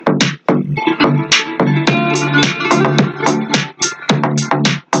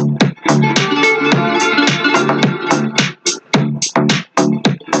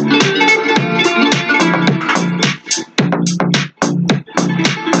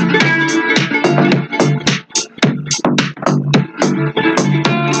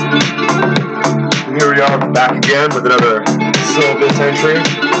again with another syllabus entry,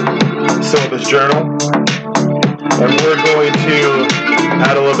 syllabus journal, and we're going to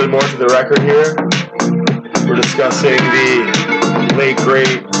add a little bit more to the record here. We're discussing the late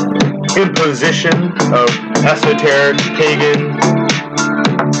great imposition of esoteric, pagan,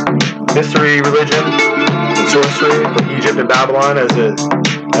 mystery religion and sorcery from Egypt and Babylon as it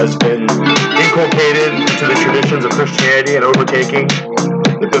has been inculcated into the traditions of Christianity and overtaking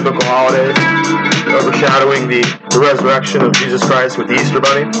the biblical holidays, overshadowing the resurrection of Jesus Christ with the Easter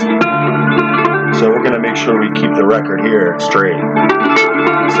Bunny. So we're going to make sure we keep the record here straight.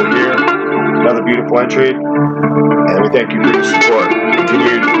 So here, another beautiful entry, and we thank you for your support,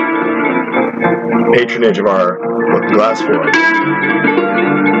 continued patronage of our Looking Glass forums.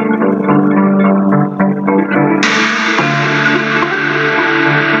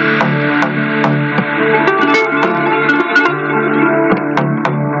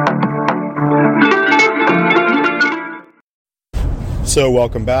 So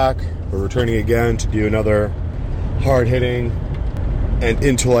welcome back. We're returning again to do another hard-hitting and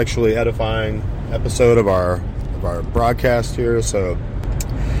intellectually edifying episode of our broadcast here. So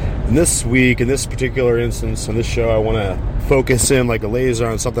in this week, in this particular instance, on this show, I want to focus in like a laser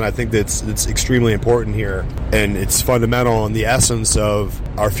on something I think that's extremely important here, and it's fundamental in the essence of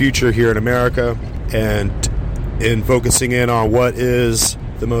our future here in America, and in focusing in on what is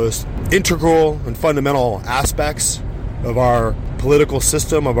the most integral and fundamental aspects of our political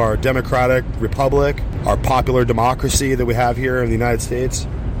system, of our democratic republic, our popular democracy that we have here in the United States,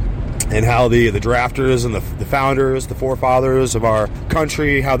 and how the drafters and the founders, the forefathers of our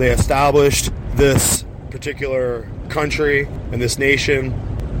country, how they established this particular country and this nation.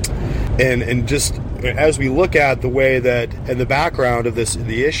 And just as we look at the way that, in the background of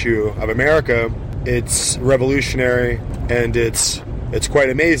the issue of America, it's revolutionary and it's quite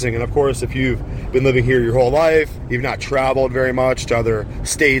amazing. And of course, if you've been living here your whole life, you've not traveled very much to other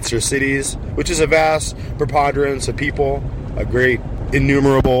states or cities, which is a vast preponderance of people, a great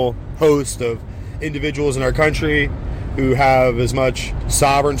innumerable host of individuals in our country who have as much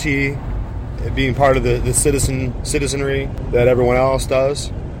sovereignty, being part of the citizenry that everyone else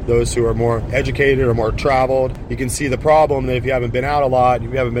does. Those who are more educated or more traveled, you can see the problem that if you haven't been out a lot,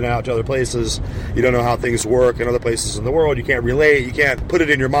 if you haven't been out to other places, you don't know how things work in other places in the world. You can't relate, you can't put it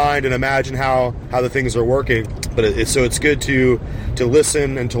in your mind and imagine how the things are working. But it's good to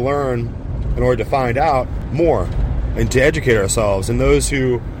listen and to learn in order to find out more and to educate ourselves. And those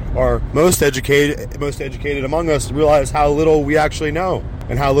who are most educated among us realize how little we actually know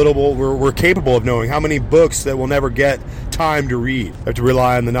and how little we're capable of knowing, how many books that we'll never get time to read. We have to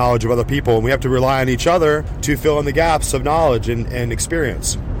rely on the knowledge of other people, and we have to rely on each other to fill in the gaps of knowledge and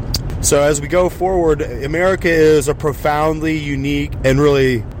experience. So as we go forward, America is a profoundly unique and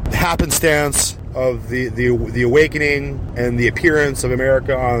really happenstance of the awakening, and the appearance of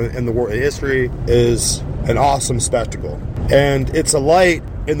America in the world history is an awesome spectacle. And it's a light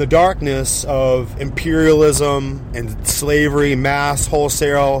in the darkness of imperialism and slavery, mass,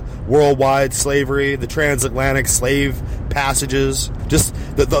 wholesale, worldwide slavery, the transatlantic slave passages, just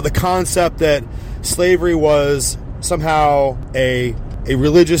the concept that slavery was somehow a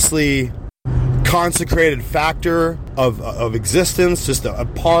religiously consecrated factor of existence, just a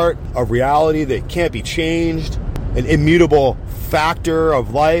part of reality that can't be changed, an immutable factor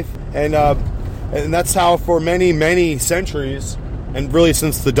of life. And that's how for many, many centuries, and really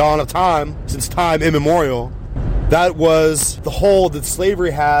since the dawn of time, since time immemorial, that was the hold that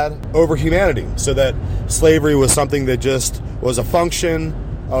slavery had over humanity. So that slavery was something that just was a function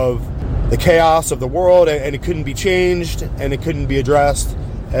of the chaos of the world, and it couldn't be changed, and it couldn't be addressed.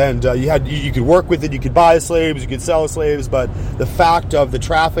 And you could work with it, you could buy slaves, you could sell slaves, but the fact of the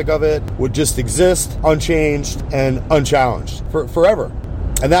traffic of it would just exist unchanged and unchallenged forever.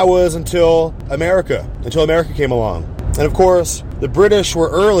 And that was until America came along. And of course, the British were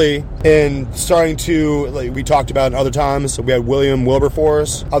early in starting to, like we talked about in other times, so we had William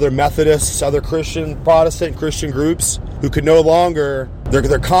Wilberforce, other Methodists, other Protestant Christian groups who could no longer,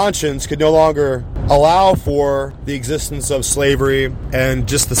 their conscience could no longer allow for the existence of slavery, and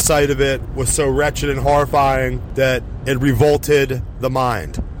just the sight of it was so wretched and horrifying that it revolted the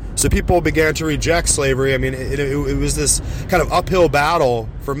mind. So people began to reject slavery. I mean, it was this kind of uphill battle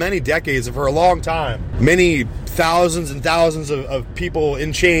for many decades and for a long time. Many thousands and thousands of people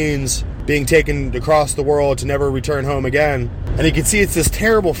in chains being taken across the world to never return home again. And you can see it's this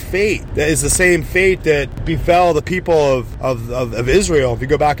terrible fate that is the same fate that befell the people of Israel. If you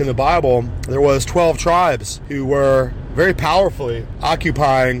go back in the Bible, there was 12 tribes who were very powerfully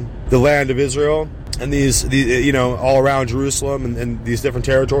occupying the land of Israel. and these all around Jerusalem and these different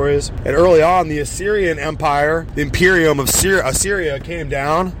territories. And early on, the Assyrian Empire, the Imperium of Assyria, came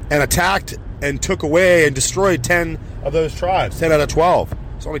down and attacked and took away and destroyed 10 of those tribes, 10 out of 12.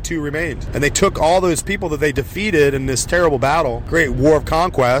 So only 2 remained. And they took all those people that they defeated in this terrible battle, great war of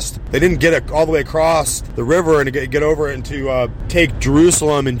conquest. They didn't get all the way across the river and get over and to take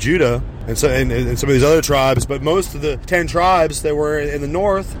Jerusalem and Judah and some of these other tribes. But most of the 10 tribes that were in the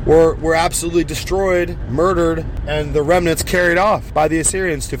north were absolutely destroyed, murdered, and the remnants carried off by the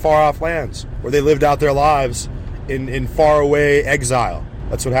Assyrians to far-off lands where they lived out their lives in faraway exile.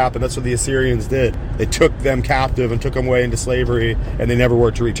 That's what happened. That's what the Assyrians did. They took them captive and took them away into slavery, and they never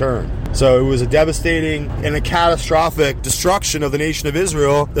were to return. So it was a devastating and a catastrophic destruction of the nation of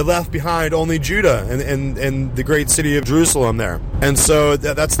Israel that left behind only Judah and the great city of Jerusalem there. And so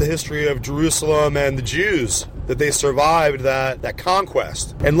that's the history of Jerusalem and the Jews, that they survived that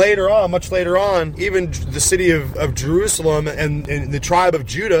conquest. And later on, much later on, even the city of Jerusalem and the tribe of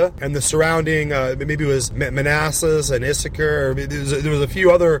Judah and the surrounding, maybe it was Manasseh and Issachar, or there was a few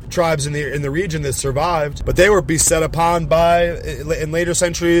other tribes in the region that survived, but they were beset upon by, in later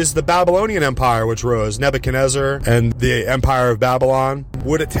centuries, the Babylonian Empire, which rose. Nebuchadnezzar and the Empire of Babylon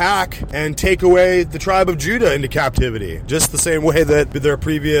would attack and take away the tribe of Judah into captivity, just the same way that their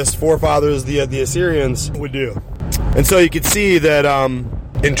previous forefathers, the Assyrians, would do. And so you could see that,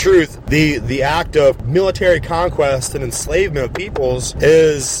 in truth, the act of military conquest and enslavement of peoples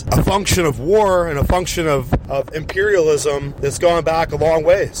is a function of war and a function of imperialism that's gone back a long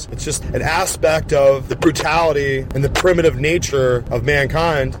ways. It's just an aspect of the brutality and the primitive nature of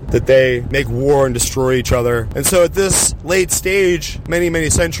mankind that they make war and destroy each other. And so at this late stage, many, many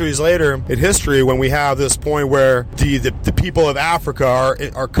centuries later in history, when we have this point where the people of Africa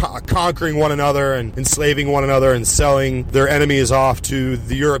are conquering one another and enslaving one another and selling their enemies off to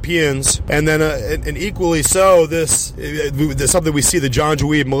the Europeans, and then and equally so, this is something we see the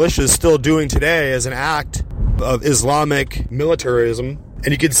Janjaweed militias still doing today as an act of Islamic militarism.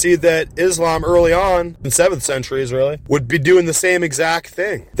 And you can see that Islam early on, in the 7th centuries really, would be doing the same exact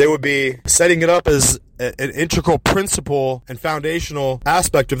thing. They would be setting it up as an integral principle and foundational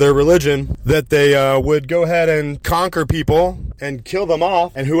aspect of their religion, that they would go ahead and conquer people and kill them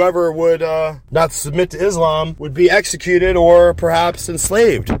off, and whoever would not submit to Islam would be executed or perhaps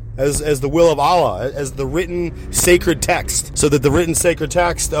enslaved as the will of Allah, as the written sacred text. So that the written sacred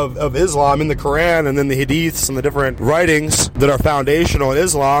text of Islam in the Quran and then the Hadiths and the different writings that are foundational in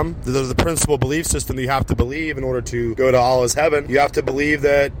Islam, those are the principal belief system that you have to believe in order to go to Allah's heaven. You have to believe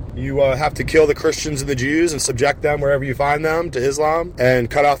that you have to kill the Christians and the Jews and subject them wherever you find them to Islam and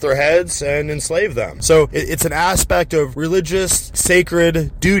cut off their heads and enslave them. So it's an aspect of religious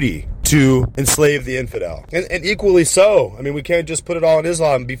sacred duty to enslave the infidel. And equally so, I mean, we can't just put it all in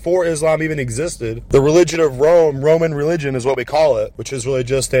Islam. Before Islam even existed, the religion of Rome, Roman religion is what we call it, which is really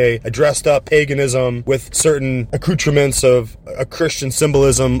just a dressed up paganism with certain accoutrements of a Christian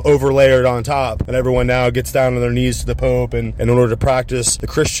symbolism overlayered on top. And everyone now gets down on their knees to the Pope, and in order to practice the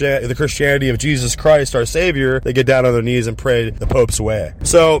Christianity of Jesus Christ, our Savior, they get down on their knees and pray the Pope's way.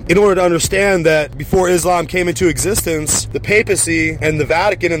 So in order to understand that before Islam came into existence, the papacy and the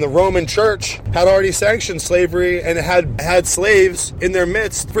Vatican and the Roman Church had already sanctioned slavery and had slaves in their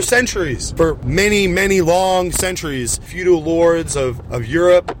midst for centuries, for many, many long centuries. Feudal lords of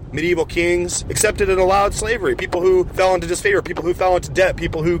Europe, medieval kings, accepted and allowed slavery. People who fell into disfavor, people who fell into debt,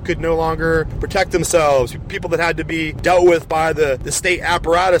 people who could no longer protect themselves, people that had to be dealt with by the state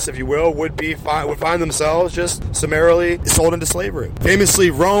apparatus, if you will, would find themselves just summarily sold into slavery.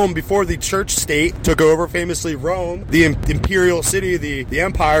 Famously, Rome, before the church state took over, Rome, the imperial city, the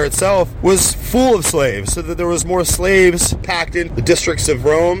empire itself, was full of slaves, so that there was more slaves packed in the districts of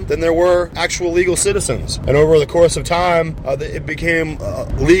Rome than there were actual legal citizens. And over the course of time, it became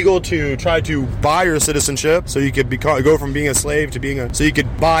legal to try to buy your citizenship, so you could go from being a slave to so you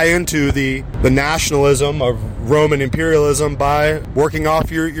could buy into the nationalism of Roman imperialism by working off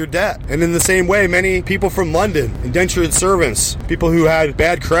your debt. And in the same way, many people from London, indentured servants, people who had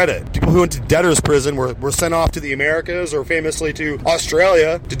bad credit, people who went to debtor's prison were sent off to the Americas or famously to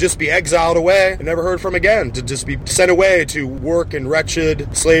Australia to just be exiled away and never heard from again, to just be sent away to work in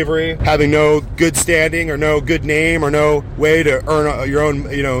wretched slavery, having no good standing or no good name or no way to earn your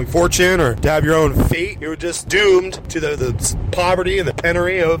own fortune or to have your own fate. You were just doomed to the poverty and the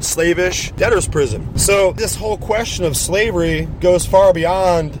penury of slavish debtor's prison. So this whole whole question of slavery goes far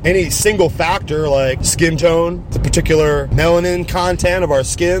beyond any single factor like skin tone, the particular melanin content of our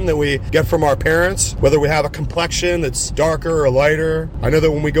skin that we get from our parents, whether we have a complexion that's darker or lighter. I know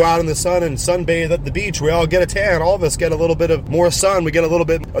that when we go out in the sun and sunbathe at the beach, we all get a tan. All of us get a little bit of more sun. We get a little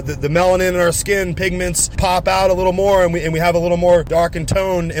bit of the melanin in our skin, pigments pop out a little more, and we have a little more darkened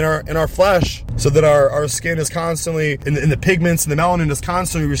tone in our flesh, so that our skin is constantly, and the pigments and the melanin is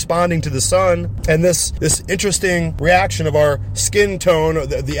constantly responding to the sun. And this interesting reaction of our skin tone,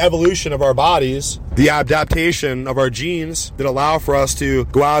 the evolution of our bodies, the adaptation of our genes that allow for us to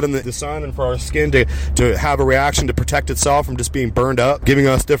go out in the sun and for our skin to have a reaction to protect itself from just being burned up, giving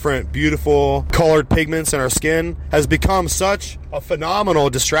us different beautiful colored pigments in our skin, has become such a phenomenal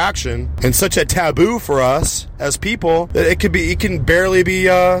distraction and such a taboo for us as people that it can barely be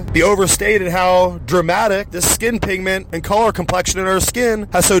overstated how dramatic this skin pigment and color complexion in our skin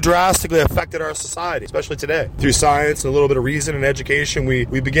has so drastically affected our society, especially today. Through science and a little bit of reason and education, we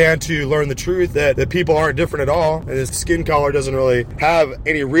began to learn the truth that people aren't different at all, and this skin color doesn't really have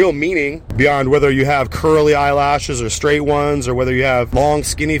any real meaning beyond whether you have curly eyelashes or straight ones, or whether you have long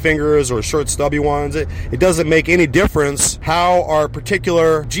skinny fingers or short stubby ones. It doesn't make any difference how our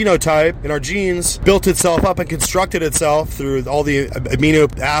particular genotype in our genes built itself up and constructed itself through all the amino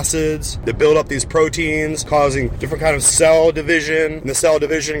acids that build up these proteins, causing different kind of cell division, and the cell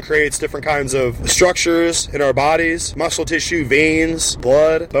division creates different kinds of structures in our bodies, muscle tissue, veins,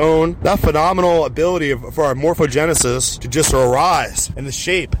 blood, bone. That phenomenal ability for our morphogenesis to just arise and the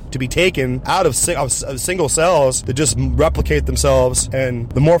shape to be taken out of single cells that just replicate themselves,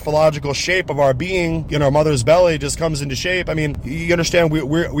 and the morphological shape of our being in our mother's belly just comes into shape. I mean, you understand,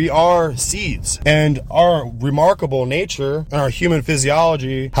 we are seeds, and our remarkable nature and our human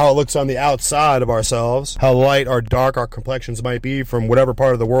physiology, how it looks on the outside of ourselves, how light or dark our complexions might be from whatever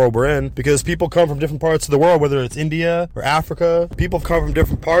part of the world we're in, because people come from different parts of the world, whether it's India or Africa. People come from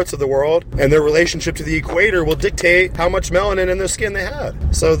different parts of the world, and their relationship to the equator will dictate how much melanin in their skin they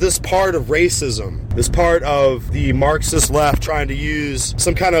had. So this part of racism, this part of the Marxist left trying to use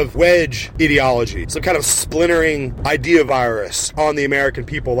some kind of wedge ideology, some kind of splintering idea virus on the American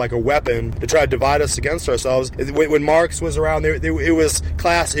people like a weapon to try to divide us against ourselves. When Marx was around, it was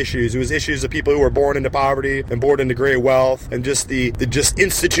class issues. It was issues of people who were born into poverty and born into great wealth, and just the just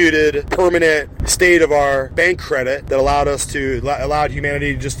instituted permanent state of our bank credit that allowed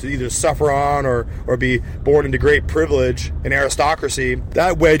humanity just to either suffer on or be born into great privilege and aristocracy.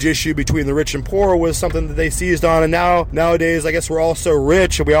 That wedge issue between the rich and poor was something that they seized on, and nowadays I guess we're all so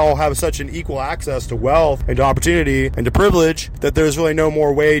rich and we all have such an equal access to wealth and to opportunity and to privilege that there's really no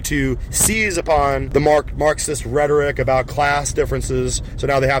more way to seize upon the Marxist rhetoric about class differences. So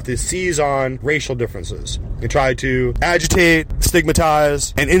now they have to seize on racial differences and try to agitate,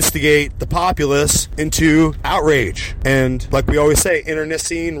 stigmatize, and instigate the populace into outrage. And like we always say,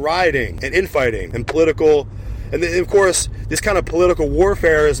 internecine rioting and infighting and political. And of course, this kind of political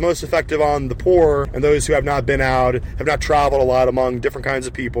warfare is most effective on the poor and those who have not been out, have not traveled a lot among different kinds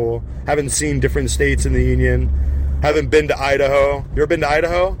of people, haven't seen different states in the Union, haven't been to Idaho. You ever been to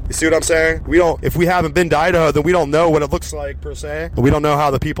Idaho? You see what I'm saying? If we haven't been to Idaho, then we don't know what it looks like per se. We don't know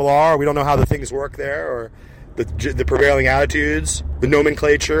how the people are. We don't know how the things work there, or the prevailing attitudes, the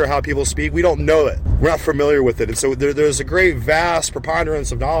nomenclature, how people speak. We don't know it. We're not familiar with it. And so there's a great vast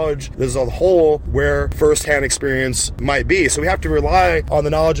preponderance of knowledge. There's a hole where firsthand experience might be. So we have to rely on the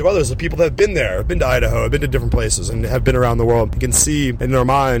knowledge of others, the people that have been there, have been to Idaho, have been to different places, and have been around the world. You can see in their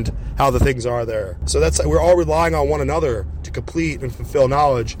mind how the things are there. So we're all relying on one another to complete and fulfill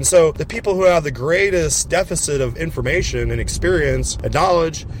knowledge. And so the people who have the greatest deficit of information and experience and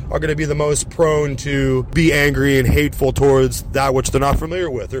knowledge are going to be the most prone to be angry and hateful towards that which they're not familiar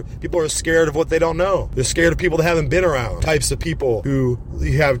with. People are scared of what they don't know. They're scared of people that haven't been around. Types of people who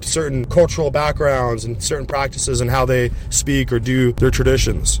have certain cultural backgrounds and certain practices and how they speak or do their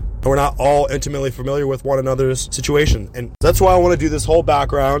traditions. And we're not all intimately familiar with one another's situation. And that's why I want to do this whole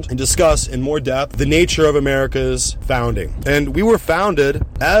background and discuss in more depth the nature of America's founding. And we were founded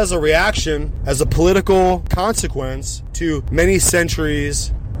as a reaction, as a political consequence to many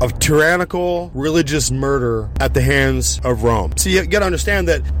centuries of tyrannical religious murder at the hands of Rome. So you got to understand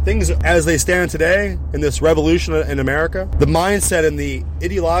that things as they stand today in this revolution in America, the mindset and the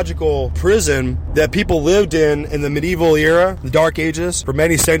ideological prison that people lived in the medieval era, the Dark Ages, for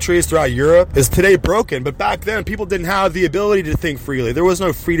many centuries throughout Europe, is today broken. But back then, people didn't have the ability to think freely. There was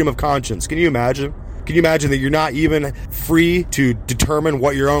no freedom of conscience. Can you imagine? Can you imagine that you're not even free to determine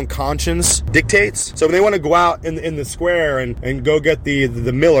what your own conscience dictates? So when they want to go out in the square and go get the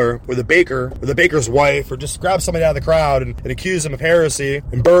miller or the baker's wife, or just grab somebody out of the crowd and accuse them of heresy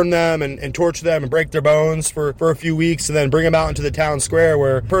and burn them and torture them and break their bones for a few weeks, and then bring them out into the town square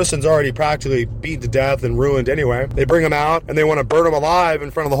where a person's already practically beaten to death and ruined anyway. They bring them out and they want to burn them alive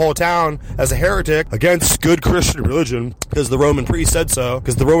in front of the whole town as a heretic against good Christian religion, because the Roman priest said so,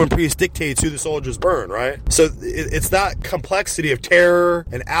 because the Roman priest dictates who the soldiers burn, right? So it's that complexity of terror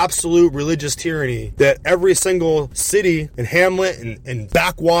and absolute religious tyranny that every single city and hamlet and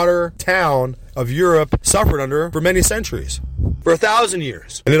backwater town of Europe suffered under for many centuries, for 1,000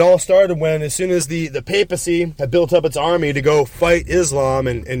 years. And it all started when, as soon as the papacy had built up its army to go fight Islam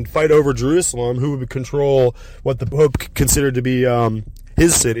and fight over Jerusalem, who would control what the Pope considered to be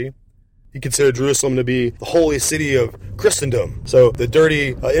his city. He considered Jerusalem to be the holy city of Christendom. So the dirty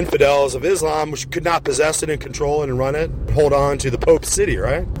infidels of Islam, which could not possess it and control it and run it, hold on to the Pope's city,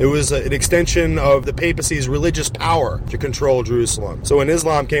 right? It was an extension of the papacy's religious power to control Jerusalem. So when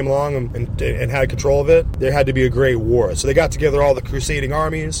Islam came along and had control of it, there had to be a great war. So they got together all the crusading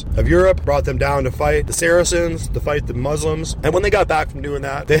armies of Europe, brought them down to fight the Saracens, to fight the Muslims. And when they got back from doing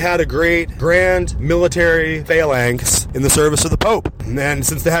that, they had a grand military phalanx in the service of the Pope. And then,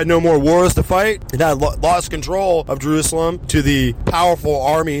 since they had no more wars to fight, it had lost control of Jerusalem to the powerful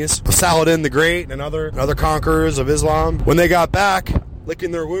armies of Saladin the Great and other conquerors of Islam. When they got back,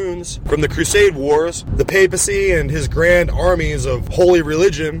 licking their wounds from the Crusade Wars, the papacy and his grand armies of holy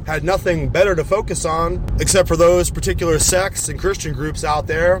religion had nothing better to focus on except for those particular sects and Christian groups out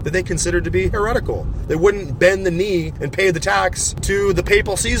there that they considered to be heretical. They wouldn't bend the knee and pay the tax to the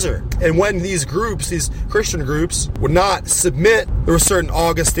papal Caesar. And when these groups, these Christian groups, would not submit, there were certain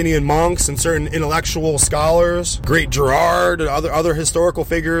Augustinian monks and certain intellectual scholars, great Gerard and other historical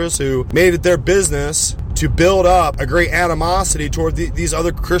figures, who made it their business to build up a great animosity toward these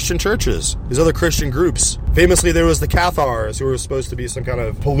other Christian churches, these other Christian groups. Famously, there was the Cathars, who were supposed to be some kind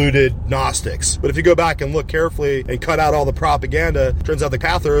of polluted Gnostics. But if you go back and look carefully and cut out all the propaganda, it turns out the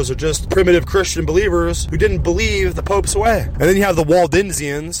Cathars are just primitive Christian believers who didn't believe the Pope's way. And then you have the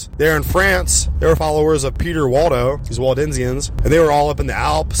Waldensians. They're in France. They were followers of Peter Waldo, these Waldensians, and they were all up in the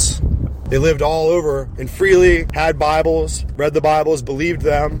Alps. They lived all over and freely had Bibles, read the Bibles, believed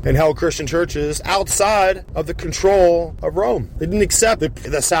them, and held Christian churches outside of the control of Rome. They didn't accept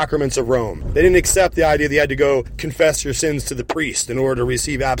the sacraments of Rome. They didn't accept the idea that you had to go confess your sins to the priest in order to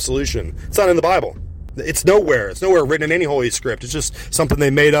receive absolution. It's not in the Bible. It's nowhere. It's nowhere written in any holy script. It's just something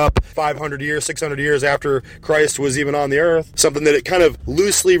they made up 500 years, 600 years after Christ was even on the earth. Something that it kind of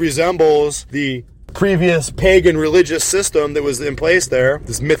loosely resembles the previous pagan religious system that was in place there,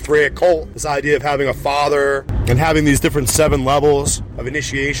 this Mithraic cult, this idea of having a father and having these different 7 levels of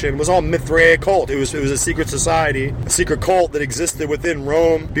initiation, was all Mithraic cult. It was a secret society, a secret cult that existed within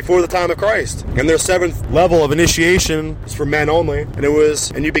Rome before the time of Christ. And their 7th level of initiation was for men only,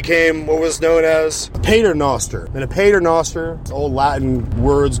 and you became what was known as a paternoster. And a paternoster, it's old Latin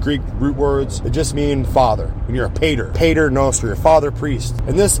words, Greek root words, it just mean father. When you're a paternoster, your father priest.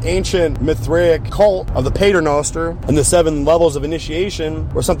 And this ancient Mithraic cult of the paternoster and the 7 levels of initiation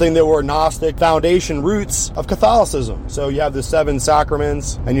were something that were Gnostic foundation roots of Catholicism. So you have the 7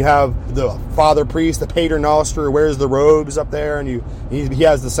 sacraments, and you have the father priest, the paternoster, who wears the robes up there, and he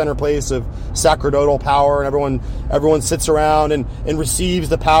has the center place of sacerdotal power, and everyone sits around and receives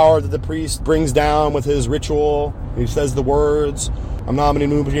the power that the priest brings down with his ritual. He says the words, right?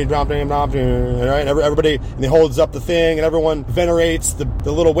 Everybody, and he holds up the thing, and everyone venerates the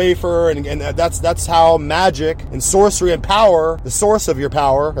little wafer, and that's how magic and sorcery and power, the source of your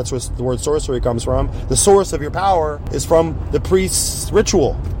power, that's where the word sorcery comes from, the source of your power is from the priest's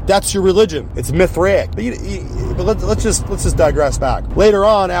ritual. That's your religion. It's Mithraic. But let's just digress back. Later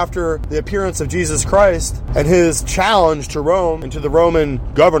on, after the appearance of Jesus Christ and his challenge to Rome and to the Roman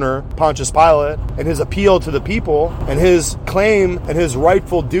governor, Pontius Pilate, and his appeal to the people and his claim and his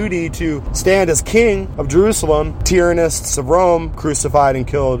rightful duty to stand as king of Jerusalem, tyrannists of Rome crucified and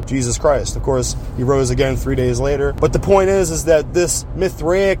killed Jesus Christ. Of course, he rose again 3 days later. But the point is that this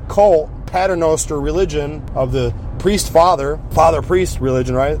Mithraic cult, paternoster religion of the father-priest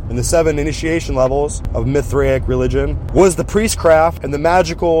religion, right? And the 7 initiation levels of Mithraic religion was the priestcraft and the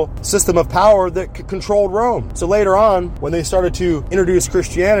magical system of power that controlled Rome. So later on, when they started to introduce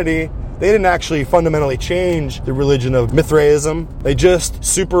Christianity, they didn't actually fundamentally change the religion of Mithraism. They just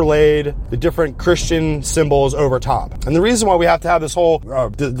superlaid the different Christian symbols over top. And the reason why we have to have this whole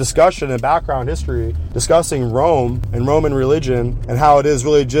discussion and background history discussing Rome and Roman religion and how it is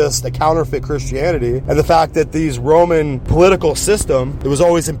really just a counterfeit Christianity, and the fact that these Roman political system, it was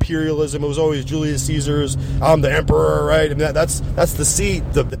always imperialism, it was always Julius Caesar's, I'm the emperor, right? And that's the seat,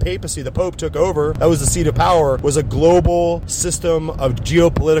 the papacy, the Pope took over. That was the seat of power, was a global system of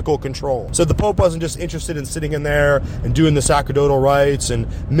geopolitical control. So the Pope wasn't just interested in sitting in there and doing the sacerdotal rites and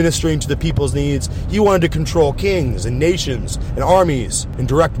ministering to the people's needs. He wanted to control kings and nations and armies and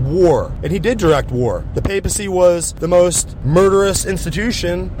direct war. And he did direct war. The papacy was the most murderous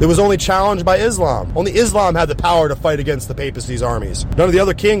institution that was only challenged by Islam. Only Islam had the power to fight against the papacy's armies. None of the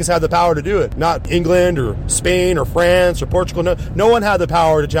other kings had the power to do it. Not England or Spain or France or Portugal. No one had the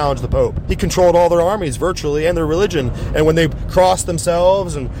power to challenge the Pope. He controlled all their armies virtually and their religion. And when they crossed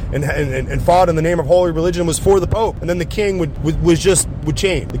themselves and fought in the name of holy religion, was for the Pope. And then the king would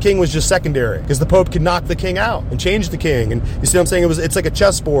change. The king was just secondary because the Pope could knock the king out and change the king. And you see what I'm saying? It's like a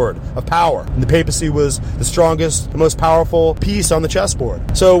chessboard of power. And the papacy was the strongest, the most powerful piece on the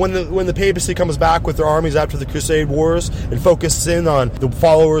chessboard. So when the papacy comes back with their armies after the Crusade Wars and focuses in on the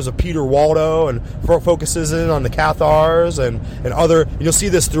followers of Peter Waldo and focuses in on the Cathars and other, you'll see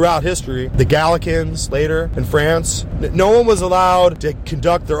this throughout history, the Gallicans later in France, no one was allowed to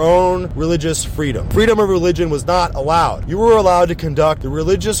conduct their own religious freedom. Freedom of religion was not allowed. You were allowed to conduct the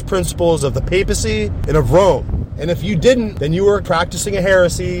religious principles of the papacy and of Rome. And if you didn't, then you were practicing a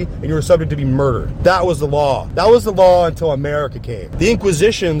heresy and you were subject to be murdered. That was the law. That was the law until America came. The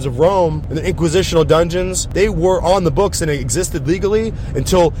Inquisitions of Rome and the Inquisitional dungeons, they were on the books and existed legally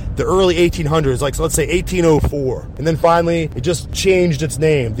until the early 1800s, like so let's say 1804. And then finally, it just changed its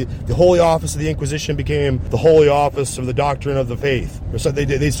name. The Holy Office of the Inquisition became the Holy Office of the Doctrine of the Faith. So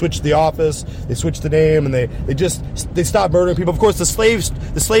they switched the office, they switched the name, and they stopped murdering people. Of course, the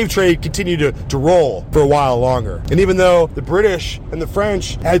slave trade continued to roll for a while longer. And even though the British and the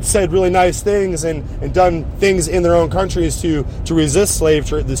French had said really nice things and done things in their own countries to resist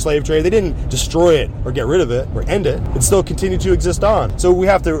the slave trade, they didn't destroy it or get rid of it or end it. It still continued to exist on. So we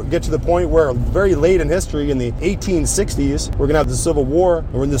have to get to the point where very late in history, in the 1860s, we're going to have the Civil War,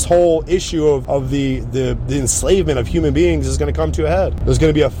 and when this whole issue of the enslavement of human beings is going to come to a head. There's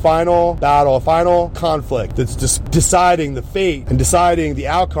going to be a final battle, a final conflict that's just deciding the fate and deciding the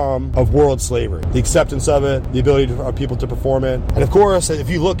outcome of world slavery, the acceptance of it, the ability of people to perform it. And of course, if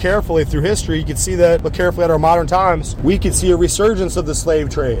you look carefully through history, you can see that, look carefully at our modern times, we can see a resurgence of the slave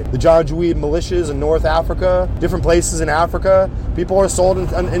trade. The Janjaweed militias in North Africa, different places in Africa, people are sold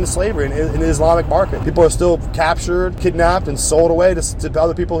into slavery in the Islamic market. People are still captured, kidnapped, and sold away to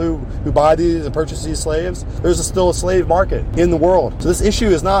other people who buy these and purchase these slaves. There's still a slave market in the world. So this issue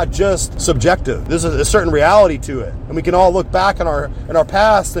is not just subjective. There's a certain reality to it. And we can all look back in our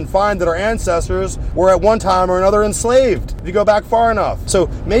past and find that our ancestors were at one time or another enslaved, if you go back far enough. So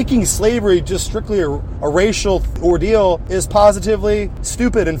making slavery just strictly a racial ordeal is positively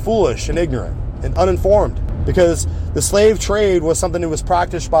stupid and foolish and ignorant and uninformed. Because the slave trade was something that was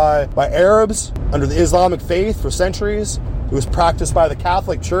practiced by Arabs under the Islamic faith for centuries. It was practiced by the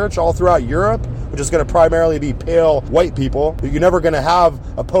Catholic Church all throughout Europe, which is going to primarily be pale white people. You're never going to have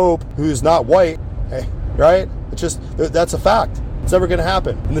a pope who's not white, right? That's a fact. It's never going to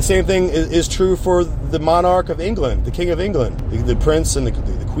happen. And the same thing is true for the monarch of England, the King of England, the prince and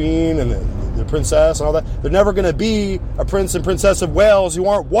the queen and the princess and all that. They're never going to be a prince and princess of Wales who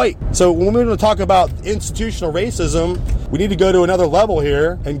aren't white. So when we're going to talk about institutional racism, we need to go to another level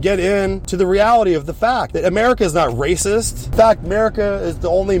here and get into the reality of the fact that America is not racist. In fact, America is the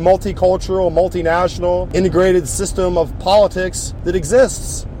only multicultural, multinational, integrated system of politics that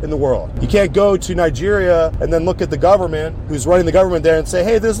exists in the world. You can't go to Nigeria and then look at the government, who's running the government there, and say,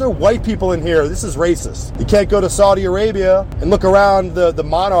 hey, there's no white people in here. This is racist. You can't go to Saudi Arabia and look around the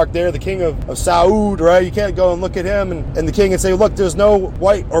monarch there, the king of Saud, right? You can't go and look at him and the king and say, look, there's no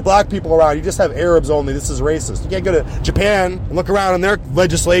white or black people around. You just have Arabs only. This is racist. You can't go to Japan and look around in their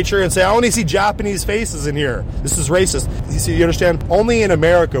legislature and say, I only see Japanese faces in here. This is racist. You understand? Only in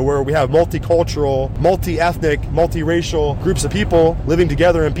America, where we have multicultural, multi-ethnic, multiracial groups of people living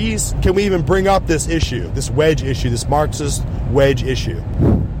together in peace, can we even bring up this issue, this wedge issue, this Marxist wedge issue.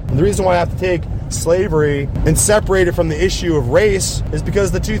 And the reason why I have to take slavery and separate it from the issue of race is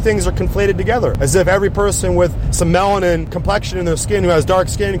because the two things are conflated together. As if every person with some melanin complexion in their skin who has dark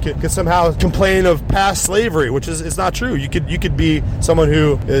skin could somehow complain of past slavery, which is it's not true. You could be someone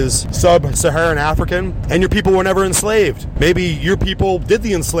who is sub-Saharan African and your people were never enslaved. Maybe your people did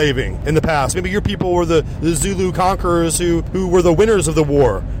the enslaving in the past. Maybe your people were the Zulu conquerors who were the winners of the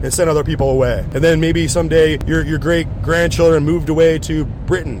war and sent other people away. And then maybe someday your great-grandchildren moved away to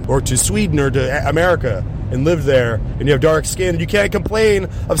Britain or to Sweden or to America and lived there, and you have dark skin, and you can't complain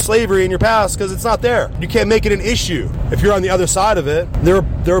of slavery in your past because it's not there. You can't make it an issue. If you're on the other side of it, there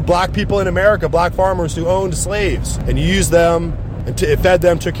are black people in America, black farmers who owned slaves, and you used them and fed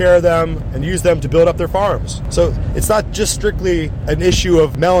them, took care of them, and used them to build up their farms. So it's not just strictly an issue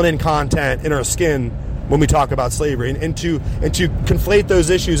of melanin content in our skin when we talk about slavery, and to conflate those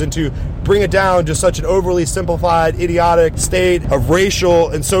issues and to bring it down to such an overly simplified, idiotic state of racial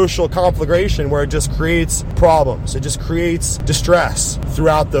and social conflagration where it just creates problems. It just creates distress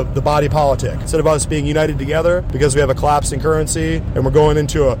throughout the body politic. Instead of us being united together because we have a collapsing currency and we're going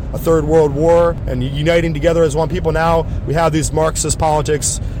into a third world war and uniting together as one people, now we have these Marxist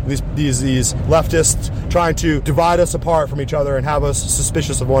politics, these leftists trying to divide us apart from each other and have us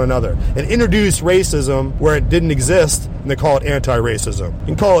suspicious of one another and introduce racism where it didn't exist, and they call it anti-racism. You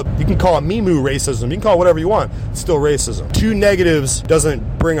can call it Mimu racism. You can call it whatever you want. It's still racism. Two negatives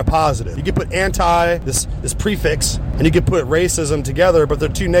doesn't bring a positive. You can put anti, this prefix, and you can put racism together, but they're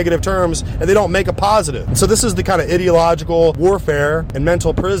two negative terms, and they don't make a positive. And so this is the kind of ideological warfare and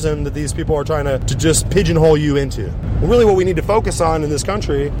mental prison that these people are trying to just pigeonhole you into. Well, really what we need to focus on in this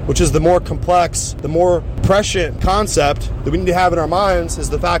country, which is the more complex, the more prescient concept that we need to have in our minds, is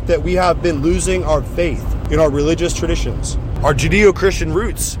the fact that we have been losing our faith in our religious traditions, our Judeo-Christian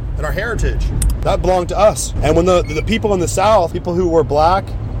roots, and our heritage. That belonged to us. And when the people in the South, people who were black,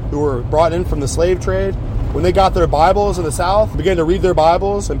 who were brought in from the slave trade, when they got their Bibles in the South, began to read their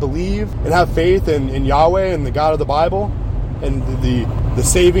Bibles and believe and have faith in Yahweh and the God of the Bible and the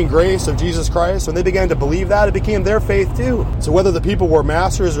saving grace of Jesus Christ, when they began to believe that, it became their faith too. So whether the people were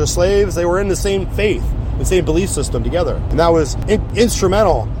masters or slaves, they were in the same faith, the same belief system together. And that was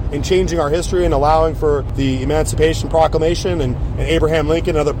instrumental in changing our history and allowing for the Emancipation Proclamation and Abraham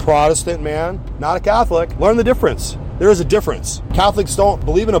Lincoln, another Protestant man, not a Catholic, learn the difference. There is a difference. Catholics don't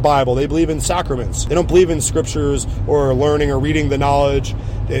believe in a Bible. They believe in sacraments. They don't believe in scriptures or learning or reading the knowledge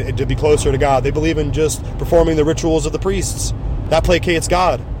to be closer to God. They believe in just performing the rituals of the priests. That placates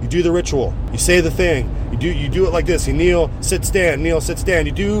God. You do the ritual. You say the thing. You do it like this. You kneel, sit, stand, kneel, sit, stand.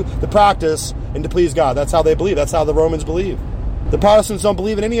 You do the practice and to please God. That's how they believe. That's how the Romans believe. The Protestants don't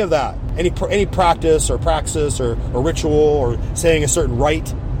believe in any of that. Any practice or praxis or ritual or saying a certain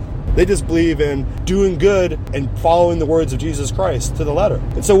rite. They just believe in doing good and following the words of Jesus Christ to the letter.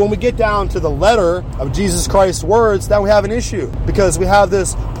 And so when we get down to the letter of Jesus Christ's words, then we have an issue, because we have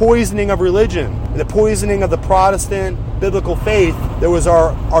this poisoning of religion and the poisoning of the Protestant biblical faith that was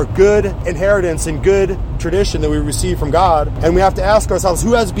our good inheritance and good tradition that we received from God. And we have to ask ourselves,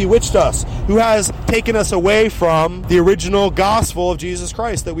 who has bewitched us? Who has taken us away from the original gospel of Jesus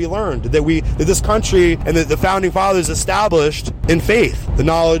Christ that we learned, that this country and the founding fathers established in faith, the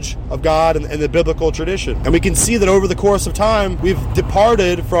knowledge of God and the biblical tradition. And we can see that over the course of time, we've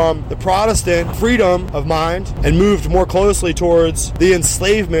departed from the Protestant freedom of mind and moved more closely towards the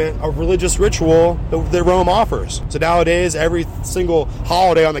enslavement of religious ritual that Rome offers. So nowadays, every single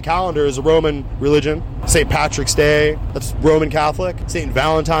holiday on the calendar is a Roman religion. St. Patrick's Day, that's Roman Catholic. St.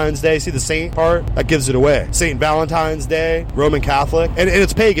 Valentine's Day, see the saint part? That gives it away. St. Valentine's Day, Roman Catholic. And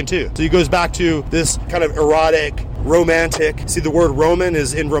it's pagan too. So it goes back to this kind of erotic, romantic. See, the word Roman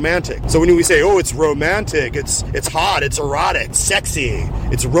is in romantic. So when we say, oh, it's romantic, it's hot, it's erotic, it's sexy,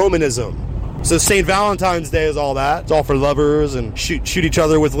 it's Romanism. So St. Valentine's Day is all that. It's all for lovers and shoot each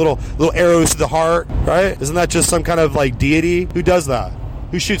other with little arrows to the heart, right? Isn't that just some kind of like deity? Who does that?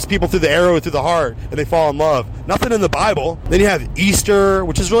 Who shoots people through the arrow through the heart and they fall in love? Nothing in the Bible. Then you have Easter,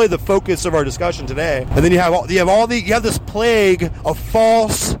 which is really the focus of our discussion today. And then you have this plague of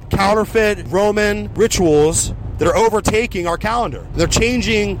false, counterfeit Roman rituals that are overtaking our calendar. They're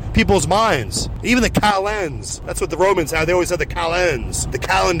changing people's minds. Even the calends. That's what the Romans had. They always had the calends, the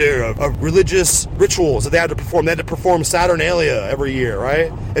calendar of religious rituals that they had to perform. They had to perform Saturnalia every year,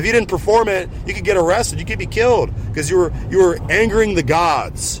 right? If you didn't perform it, you could get arrested. You could be killed because you were angering the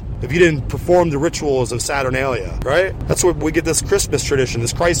gods. if you didn't perform the rituals of Saturnalia, right? That's where we get this Christmas tradition,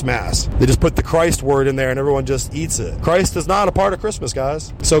 this Christ Mass. They just put the Christ word in there and everyone just eats it. Christ is not a part of Christmas,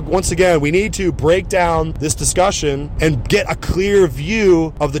 guys. So once again, we need to break down this discussion and get a clear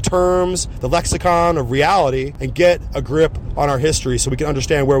view of the terms, the lexicon of reality, and get a grip on our history so we can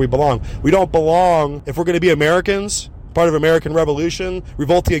understand where we belong. We don't belong, if we're going to be Americans, part of American Revolution,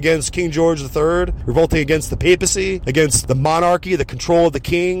 revolting against King George III, revolting against the papacy, against the monarchy, the control of the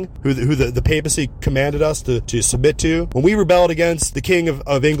king, who the papacy commanded us to submit to. When we rebelled against the King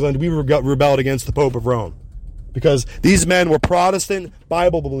of England, we rebelled against the Pope of Rome. Because these men were Protestant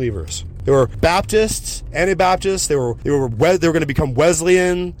Bible believers. They were Baptists, Anabaptists, they were going to become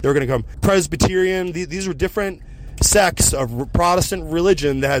Wesleyan, they were going to become Presbyterian. These were different sects of Protestant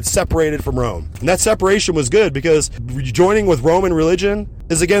religion that had separated from Rome. And that separation was good because joining with Roman religion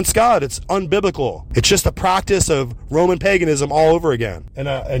is against God. It's unbiblical. It's just a practice of Roman paganism all over again.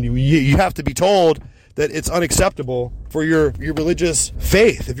 And you have to be told that it's unacceptable for your religious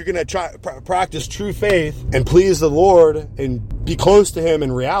faith. If you're going to practice true faith and please the Lord and be close to Him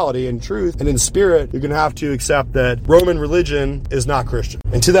in reality and truth and in spirit, you're going to have to accept that Roman religion is not Christian.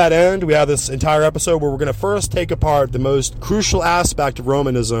 And to that end, we have this entire episode where we're going to first take apart the most crucial aspect of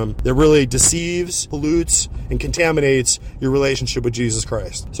Romanism that really deceives, pollutes, and contaminates your relationship with Jesus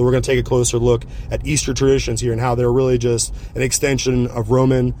Christ. So we're going to take a closer look at Easter traditions here and how they're really just an extension of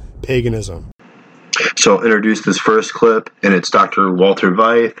Roman paganism. So I'll introduce this first clip, and it's Dr. Walter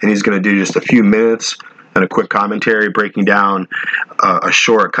Veith, and he's going to do just a few minutes and a quick commentary breaking down a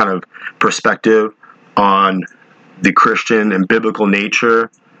short kind of perspective on the Christian and biblical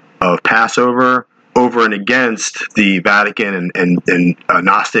nature of Passover over and against the Vatican and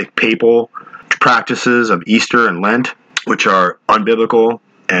Gnostic papal practices of Easter and Lent, which are unbiblical,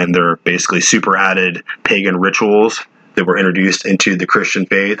 and they're basically super added pagan rituals that were introduced into the Christian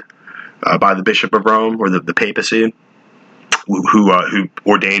faith by the Bishop of Rome, or the papacy, who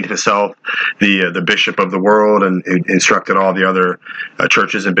ordained himself the bishop of the world and instructed all the other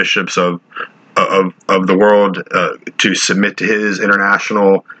churches and bishops of the world to submit to his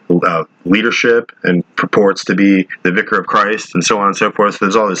international leadership, and purports to be the vicar of Christ, and so on and so forth. So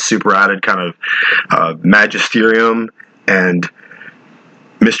there's all this super added kind of magisterium and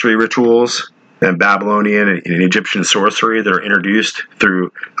mystery rituals and Babylonian and Egyptian sorcery that are introduced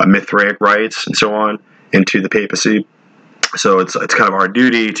through Mithraic rites and so on into the papacy. So it's kind of our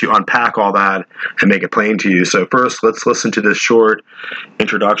duty to unpack all that and make it plain to you. So first, let's listen to this short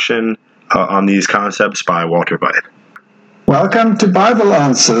introduction on these concepts by Walter Veith. Welcome to Bible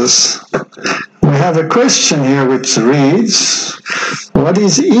Answers. We have a question here which reads, what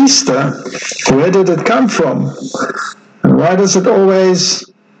is Easter? Where did it come from? And why does it always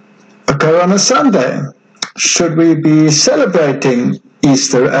occur on a Sunday? Should we be celebrating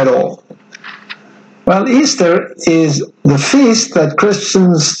Easter at all? Well, Easter is the feast that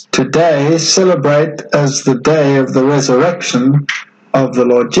Christians today celebrate as the day of the resurrection of the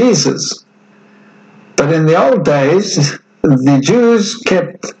Lord Jesus. But in the old days, the Jews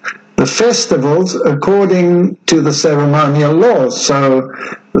kept the festivals according to the ceremonial laws. So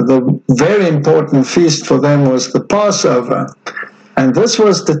the very important feast for them was the Passover. And this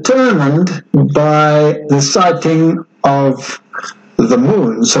was determined by the sighting of the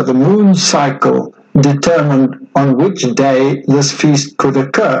moon. So the moon cycle determined on which day this feast could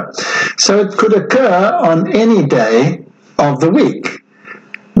occur. So it could occur on any day of the week.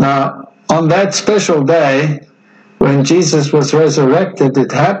 Now, on that special day, when Jesus was resurrected,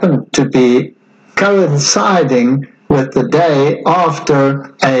 it happened to be coinciding with the day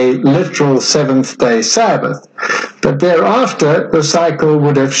after a literal seventh-day Sabbath. But thereafter, the cycle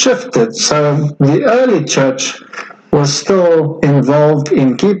would have shifted. So the early church was still involved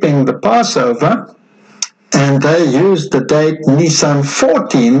in keeping the Passover, and they used the date Nisan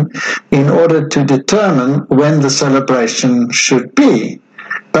 14 in order to determine when the celebration should be.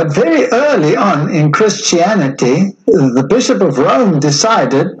 But very early on in Christianity, the Bishop of Rome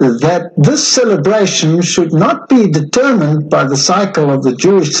decided that this celebration should not be determined by the cycle of the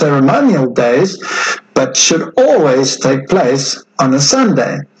Jewish ceremonial days, but should always take place on a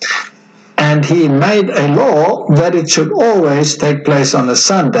Sunday. And he made a law that it should always take place on a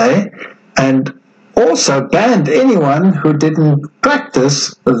Sunday, and also banned anyone who didn't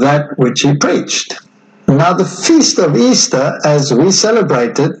practice that which he preached. Now, the Feast of Easter, as we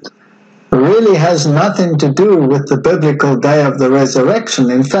celebrate it, really has nothing to do with the biblical day of the resurrection.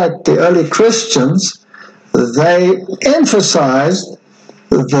 In fact, the early Christians, they emphasized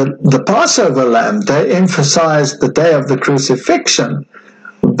the Passover lamb. They emphasized the day of the crucifixion.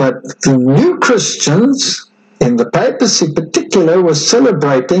 But the new Christians, in the papacy in particular, was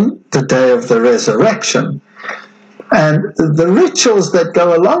celebrating the day of the resurrection. And the rituals that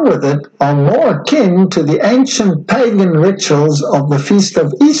go along with it are more akin to the ancient pagan rituals of the Feast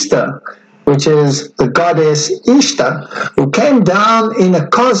of Easter, which is the goddess Eostre, who came down in a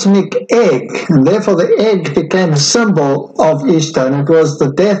cosmic egg, and therefore the egg became a symbol of Easter, and it was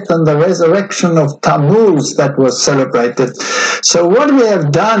the death and the resurrection of Tammuz that was celebrated. So what we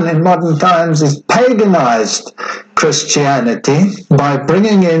have done in modern times is paganized Christianity by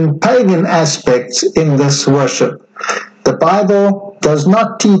bringing in pagan aspects in this worship. The Bible does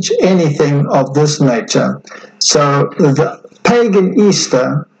not teach anything of this nature. So the pagan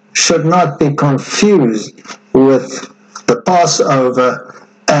Easter should not be confused with the Passover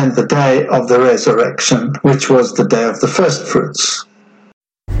and the day of the resurrection, which was the day of the first fruits.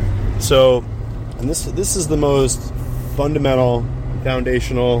 So, and this is the most fundamental,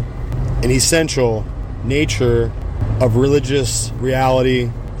 foundational, and essential nature of religious reality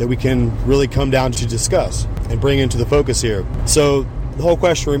that we can really come down to discuss and bring into the focus here. So the whole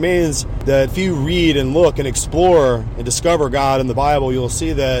question remains that if you read and look and explore and discover God in the Bible, you'll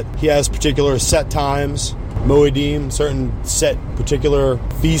see that he has particular set times, Moedim, certain set particular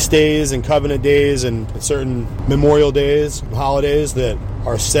feast days and covenant days and certain memorial days, holidays that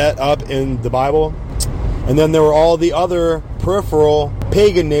are set up in the Bible. And then there were all the other peripheral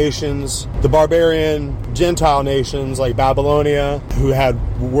pagan nations, the barbarian Gentile nations like Babylonia, who had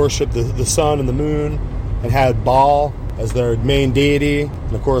worshipped the sun and the moon and had Baal as their main deity.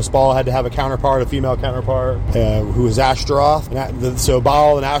 And of course, Baal had to have a counterpart, a female counterpart, who was Ashtaroth. So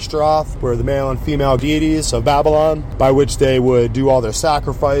Baal and Ashtaroth were the male and female deities of Babylon, by which they would do all their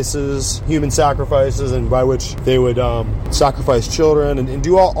sacrifices, human sacrifices, and by which they would sacrifice children and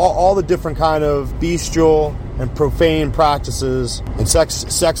do all the different kind of bestial and profane practices and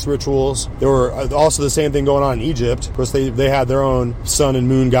sex rituals. There were also the same thing going on in Egypt. Of course, they had their own sun and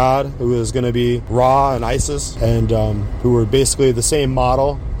moon god, who was going to be Ra and Isis, and who were basically the same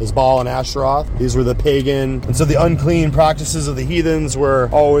model as Baal and Ashtaroth. These were the pagan, and so the unclean practices of the heathens were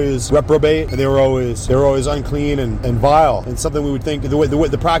always reprobate, and they were always unclean and vile. And something we would think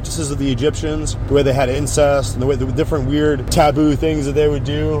the practices of the Egyptians, the way they had incest, and the different weird taboo things that they would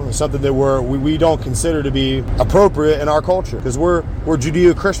do, is something that we don't consider to be appropriate in our culture, because we're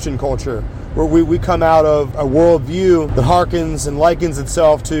Judeo-Christian culture. We come out of a worldview that harkens and likens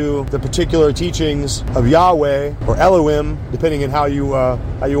itself to the particular teachings of Yahweh or Elohim, depending on how you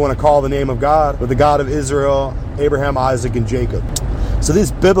want to call the name of God, but the God of Israel, Abraham, Isaac, and Jacob. So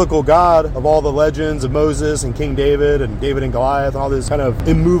this biblical God of all the legends of Moses and King David and Goliath and all these kind of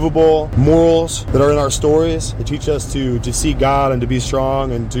immovable morals that are in our stories that teach us to seek God and to be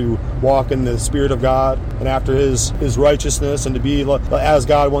strong and to walk in the Spirit of God and after His righteousness and to be as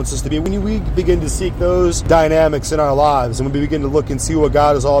God wants us to be. When we begin to seek those dynamics in our lives and when we begin to look and see what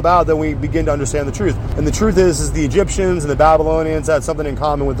God is all about, then we begin to understand the truth. And the truth is the Egyptians and the Babylonians had something in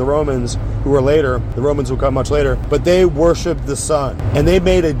common with the Romans, who were later. The Romans will come much later, but they worshipped the sun. And they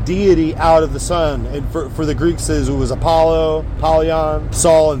made a deity out of the sun. And for the Greeks, it was Apollo, Apollyon,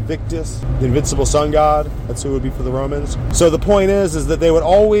 Sol Invictus, the invincible sun god. That's who it would be for the Romans. So the point is that they would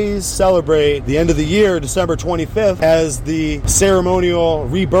always celebrate the end of the year, December 25th, as the ceremonial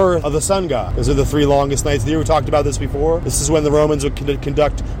rebirth of the sun god. Those are the 3 longest nights of the year. We talked about this before. This is when the Romans would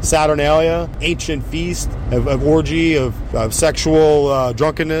conduct Saturnalia, ancient feast of orgy, of sexual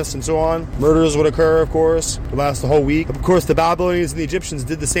drunkenness, and so on. Murders would occur, of course. It would last the whole week. Of course, the Babylonians and the Egyptians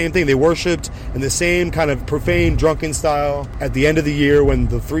did the same thing. They worshipped in the same kind of profane, drunken style at the end of the year, when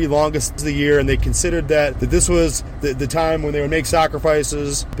the 3 longest of the year, and they considered that this was the time when they would make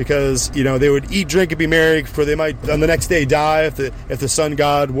sacrifices, because they would eat, drink, and be merry, for they might on the next day die if the sun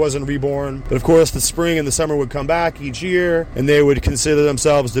god wasn't reborn. But of course, the spring and the summer would come back each year, and they would consider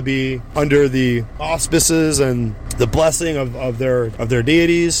themselves to be under the auspices and the blessing of their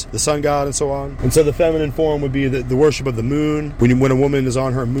deities, the sun god, and so on. And so the feminine form would be the worship of the moon. When a woman is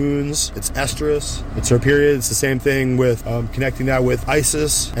on her moons, it's estrus, it's her period. It's the same thing with connecting that with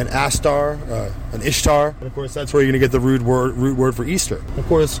Isis and Astar and Ishtar. And of course, that's where you're going to get the root word for Easter. Of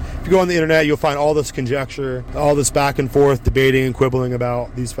course, if you go on the internet, you'll find all this conjecture, all this back and forth debating and quibbling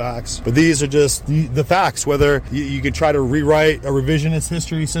about these facts. But these are just the facts. Whether you could try to rewrite a revisionist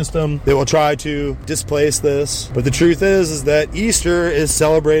history system that will try to displace this, but the truth is that Easter is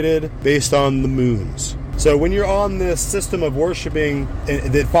celebrated based on the moons. So when you're on this system of worshiping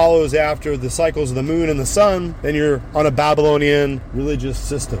that follows after the cycles of the moon and the sun, then you're on a Babylonian religious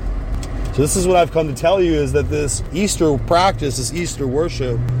system. So this is what I've come to tell you, is that this Easter practice, this Easter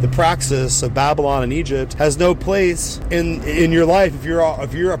worship, the praxis of Babylon and Egypt has no place in your life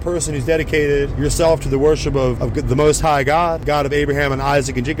if you're a person who's dedicated yourself to the worship of the Most High God, God of Abraham and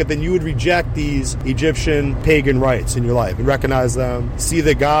Isaac and Jacob. Then you would reject these Egyptian pagan rites in your life and recognize them, see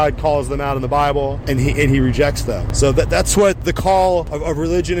that God calls them out in the Bible, and he rejects them. So that's what the call of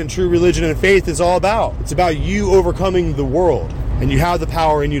religion and true religion and faith is all about. It's about you overcoming the world, and you have the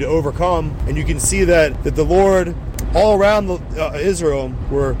power in you to overcome. And you can see that the Lord, all around Israel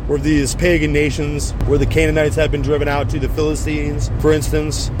were these pagan nations, where the Canaanites had been driven out to, the Philistines, for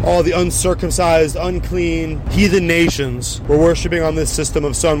instance. All the uncircumcised, unclean, heathen nations were worshiping on this system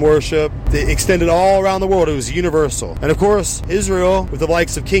of sun worship. They extended all around the world. It was universal. And of course, Israel, with the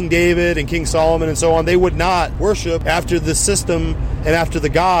likes of King David and King Solomon and so on, they would not worship after the system and after the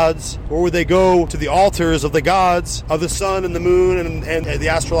gods, or would they go to the altars of the gods of the sun and the moon and the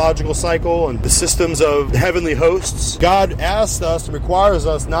astrological cycle and the systems of the heavenly hosts. God asks us and requires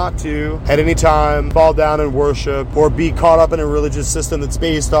us not to, at any time, fall down and worship or be caught up in a religious system that's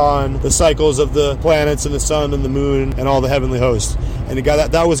based on the cycles of the planets and the sun and the moon and all the heavenly hosts. And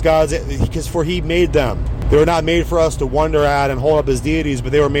that was God's, because for He made them. They were not made for us to wonder at and hold up as deities,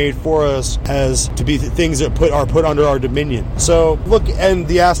 but they were made for us as to be things that are put under our dominion. So look at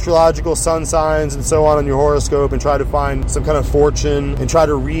the astrological sun signs and so on in your horoscope, and try to find some kind of fortune and try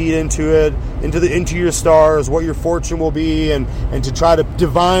to read into it, into your stars, what your fortune will be, and to try to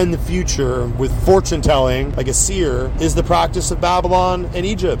divine the future with fortune telling, like a seer, is the practice of Babylon and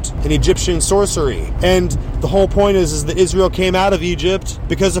Egypt and Egyptian sorcery. And the whole point is that Israel came out of Egypt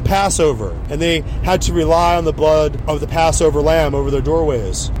because of Passover, and they had to rely on the blood of the Passover lamb over their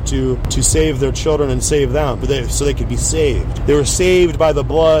doorways to save their children and save them, so they could be saved. They were saved by the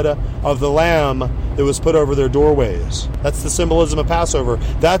blood of the lamb that was put over their doorways. That's the symbolism of Passover.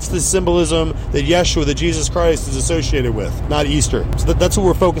 That's the symbolism that Yeshua, that Jesus Christ, is associated with, not Easter. So that's what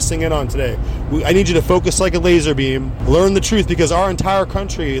we're focusing in on today. I need you to focus like a laser beam, learn the truth, because our entire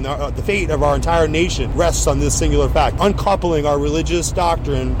country and the fate of our entire nation rests on this singular fact. Uncoupling our religious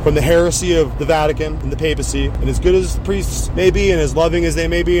doctrine from the heresy of the Vatican and the papacy, and as good as the priests may be and as loving as they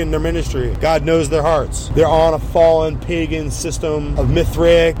may be in their ministry, God knows their hearts. They're on a fallen pagan system of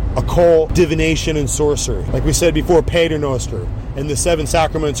Mithraic, occult, divination, and sorcery. Like we said before, Eostre, and the 7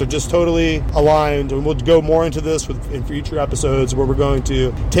 sacraments are just totally aligned, and we'll go more into this in future episodes, where we're going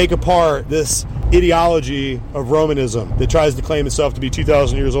to take apart this ideology of Romanism that tries to claim itself to be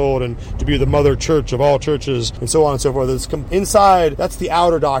 2,000 years old and to be the mother church of all churches and so on and so forth. Inside, that's the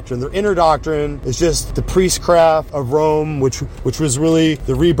outer doctrine. Their inner doctrine is just the priestcraft of Rome, which was really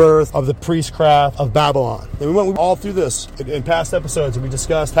the rebirth of the priestcraft of Babylon. And we went all through this in past episodes, and we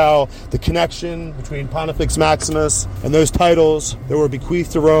discussed how the connection between Pontifex Maximus and those titles that were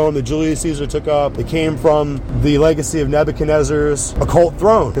bequeathed to Rome that Julius Caesar took up, they came from the legacy of Nebuchadnezzar's occult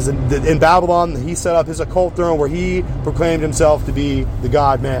throne. Because in Babylon, he set up his occult throne where he proclaimed himself to be the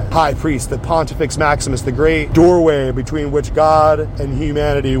God-man, high priest, the Pontifex Maximus, the great doorway between which God and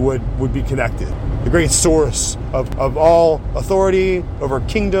humanity would be connected. The great source of all authority over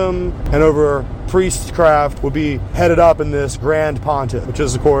kingdom and over priestcraft would be headed up in this grand pontiff, which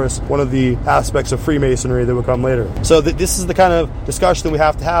is, of course, one of the aspects of Freemasonry that will come later. So this is the kind of discussion that we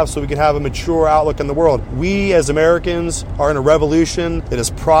have to have so we can have a mature outlook in the world. We, as Americans, are in a revolution that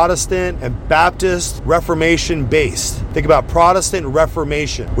is Protestant and Baptist Reformation-based. Think about Protestant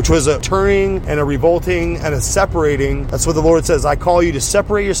Reformation, which was a turning and a revolting and a separating. That's what the Lord says. I call you to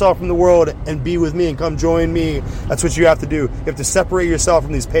separate yourself from the world and be with me and come join me. That's what you have to do. You have to separate yourself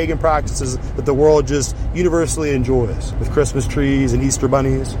from these pagan practices that the world just universally enjoys, with Christmas trees and Easter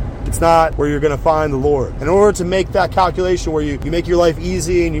bunnies. It's not where you're going to find the Lord. In order to make that calculation where you make your life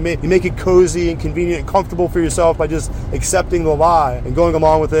easy and you make it cozy and convenient and comfortable for yourself by just accepting the lie and going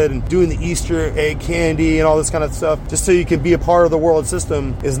along with it and doing the Easter egg candy and all this kind of stuff just so you can be a part of the world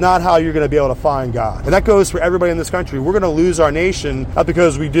system, is not how you're going to be able to find God. And that goes for everybody in this country. We're going to lose our nation, not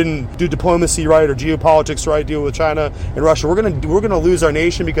because we didn't do diplomacy right or geopolitics right, deal with China and Russia. We're going to lose our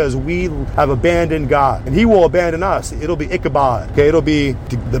nation because we have abandoned God, and He will abandon us. It'll be Ichabod. Okay, it'll be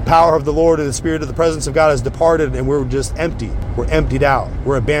the power of the Lord and the Spirit of the presence of God has departed, and we're just empty. We're emptied out.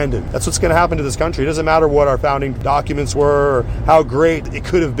 We're abandoned. That's what's going to happen to this country. It doesn't matter what our founding documents were or how great it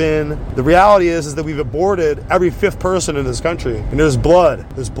could have been. The reality is that we've aborted every 5th person in this country, and there's blood.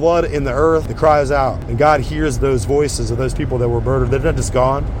 There's blood in the earth that cries out, and God hears those voices of those people that were murdered. They're not just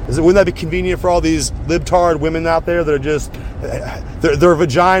gone. Wouldn't that be convenient for all these libtard women out there that are just, their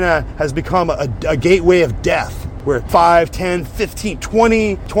vagina has become a gateway of death? where 5, 10, 15,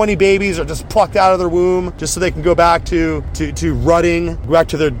 20 babies are just plucked out of their womb just so they can go back to rutting, go back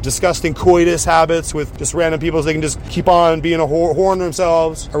to their disgusting coitus habits with just random people, so they can just keep on being a whoring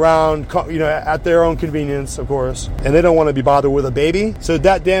themselves around, at their own convenience, of course. And they don't want to be bothered with a baby. So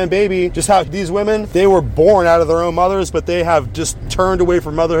that damn baby, just how these women, they were born out of their own mothers, but they have just turned away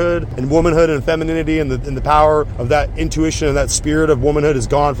from motherhood and womanhood and femininity, and the power of that intuition and that spirit of womanhood is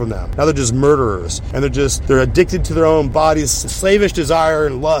gone from them. Now they're just murderers, and they're addicted to their own body's slavish desire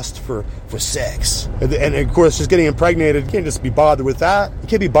and lust for sex. And of course, just getting impregnated, you can't just be bothered with that. You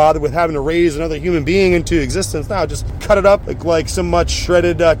can't be bothered with having to raise another human being into existence. Now just cut it up like so much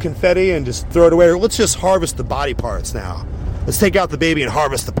shredded confetti and just throw it away. Or let's just harvest the body parts now. Let's take out the baby and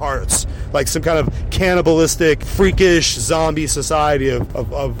harvest the parts, like some kind of cannibalistic, freakish zombie society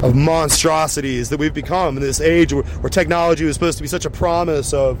of monstrosities that we've become in this age where technology was supposed to be such a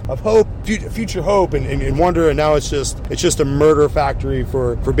promise of hope, future hope and wonder, and now it's just a murder factory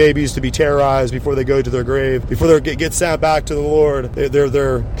for babies to be terrorized before they go to their grave, before they get sent back to the Lord.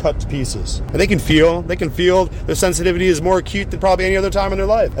 They're cut to pieces, and they can feel their sensitivity is more acute than probably any other time in their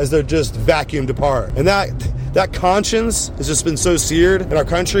life as they're just vacuumed apart, and that conscience has just been so seared in our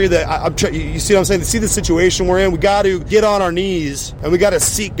country that you see what I'm saying? See the situation we're in? We got to get on our knees and we got to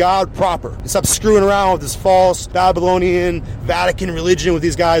seek God proper. And stop screwing around with this false Babylonian Vatican religion with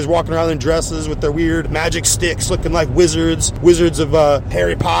these guys walking around in dresses with their weird magic sticks looking like wizards of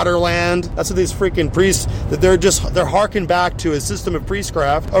Harry Potter land. That's what these freaking priests, that they're harking back to a system of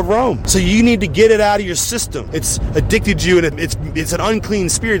priestcraft of Rome. So you need to get it out of your system. It's addicted you, and it's an unclean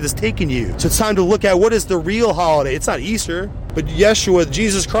spirit that's taken you. So it's time to look at what is the real holiday. It's not Easter, but Yeshua,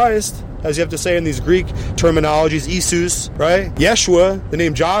 Jesus Christ, as you have to say in these Greek terminologies, Isus, right? Yeshua, the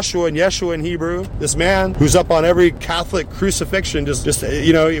name Joshua and Yeshua in Hebrew, this man who's up on every Catholic crucifixion,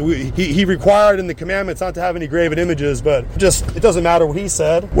 he required in the commandments not to have any graven images, but it doesn't matter what he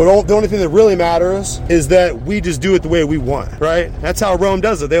said. The only thing that really matters is that we just do it the way we want, right? That's how Rome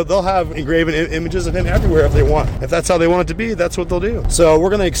does it. They'll have engraven images of him everywhere if they want. If that's how they want it to be, that's what they'll do. So we're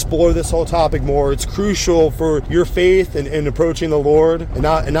going to explore this whole topic more. It's crucial for your faith and approaching the Lord and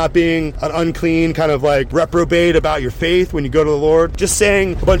not being an unclean kind of like reprobate about your faith when you go to the Lord. Just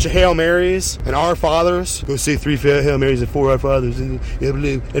saying a bunch of Hail Marys and Our Fathers. Go say 3 Hail Marys and 4 Our Fathers and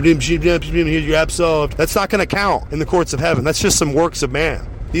you're absolved. That's not going to count in the courts of heaven. That's just some works of man.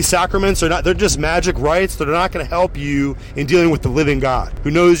 These sacraments they're just magic rites that are not going to help you in dealing with the living God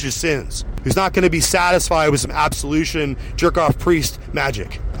who knows your sins, who's not going to be satisfied with some absolution, jerk-off priest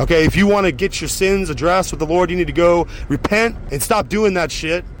magic. Okay, if you want to get your sins addressed with the Lord, you need to go repent and stop doing that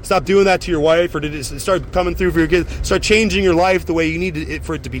shit. Stop doing that to your wife, or to start coming through for your kids. Start changing your life the way you need it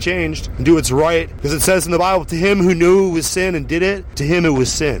for it to be changed, and do what's right. Because it says in the Bible, to him who knew it was sin and did it, to him it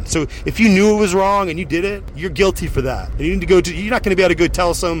was sin. So if you knew it was wrong and you did it, you're guilty for that. And you need to you're not going to be able to go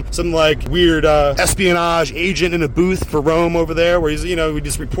tell some like weird espionage agent in a booth for Rome over there, where he's we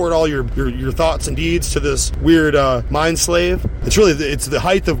just report all your thoughts and deeds to this weird mind slave. It's the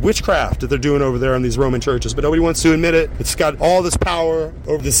height of witchcraft that they're doing over there in these Roman churches, but nobody wants to admit it. It's got all this power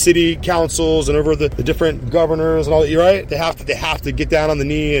over the city councils and over the different governors and all that. You're right. They have to get down on the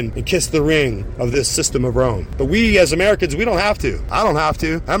knee and kiss the ring of this system of Rome. But we as Americans, we don't have to. I don't have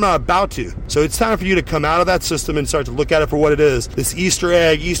to. I'm not about to. So it's time for you to come out of that system and start to look at it for what it is. This Easter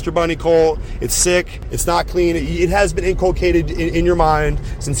egg, Easter bunny cult. It's sick. It's not clean. It has been inculcated in your mind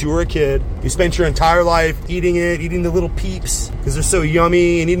since you were a kid. You spent your entire life eating the little peeps because they're so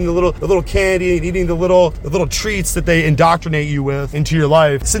yummy, and eating the little candy, and eating the little treats that they indoctrinate you with into your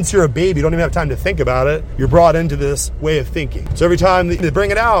life. Since you're a baby, you don't even have time to think about it. You're brought into this way of thinking. So every time they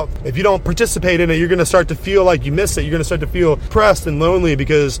bring it out, if you don't participate in it, you're going to start to feel like you miss it. You're going to start to feel depressed and lonely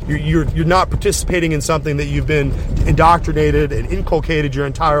because you're not participating in something that you've been indoctrinated and inculcated your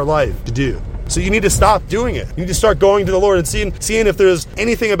entire life to do. So you need to stop doing it. You need to start going to the Lord and seeing if there's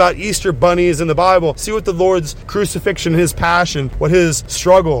anything about Easter bunnies in the Bible. See what the Lord's crucifixion, his passion, what his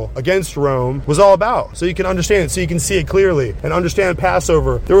struggle against Rome was all about. So you can understand it, so you can see it clearly and understand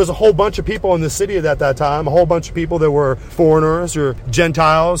Passover. There was a whole bunch of people in the city at that time, a whole bunch of people that were foreigners or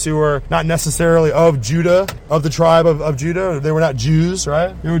Gentiles who were not necessarily of Judah, of the tribe of Judah. They were not Jews,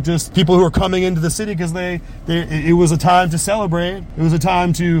 right? They were just people who were coming into the city because it was a time to celebrate. It was a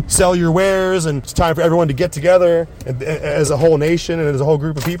time to sell your wares, and it's time for everyone to get together as a whole nation and as a whole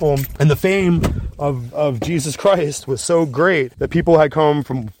group of people. And the fame of Jesus Christ was so great that people had come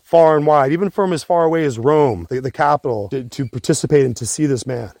from far and wide, even from as far away as Rome, the capital, to participate and to see this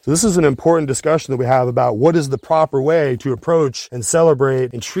man. So this is an important discussion that we have about what is the proper way to approach and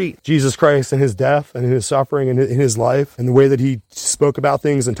celebrate and treat Jesus Christ and his death and his suffering and in his life and the way that he spoke about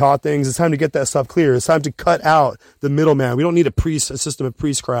things and taught things. It's time to get that stuff clear. It's time to cut out the middleman. We don't need a system of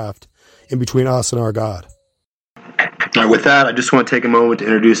priestcraft in between us and our God. All right, with that, I just want to take a moment to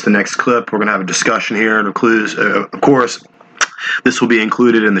introduce the next clip. We're going to have a discussion here, and of course, this will be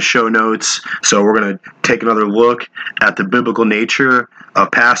included in the show notes. So we're going to take another look at the biblical nature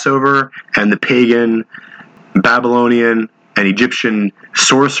of Passover and the pagan, Babylonian, and Egyptian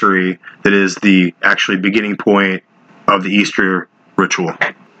sorcery that is the actually beginning point of the Easter ritual.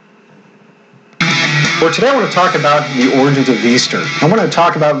 Well, today I want to talk about the origins of Easter. I want to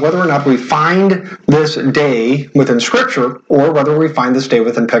talk about whether or not we find this day within Scripture or whether we find this day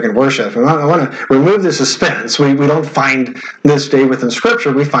within pagan worship. And I want to remove the suspense. We don't find this day within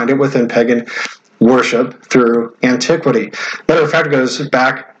Scripture. We find it within pagan worship through antiquity. Matter of fact, it goes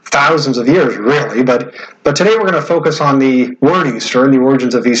back thousands of years, really, but today we're going to focus on the word Easter and the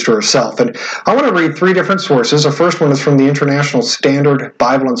origins of Easter itself. And I want to read three different sources. The first one is from the International Standard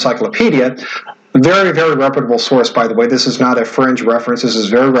Bible Encyclopedia. Very, very reputable source, by the way. This is not a fringe reference. This is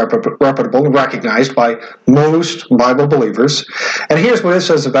very reputable and recognized by most Bible believers. And here's what it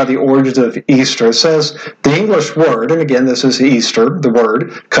says about the origins of Easter. It says, the English word, and again, this is Easter, the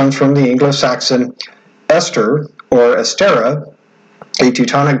word, comes from the Anglo-Saxon Eostre, or Estera, a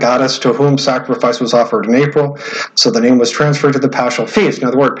Teutonic goddess to whom sacrifice was offered in April, so the name was transferred to the Paschal feast. Now,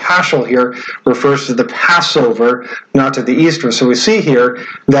 the word Paschal here refers to the Passover, not to the Easter. So we see here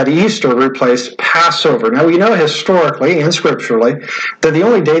that Easter replaced Passover. Now, we know historically and scripturally that the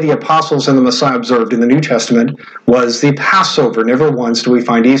only day the apostles and the Messiah observed in the New Testament was the Passover. Never once do we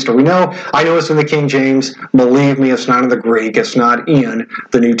find Easter. I know it's in the King James. Believe me, it's not in the Greek. It's not in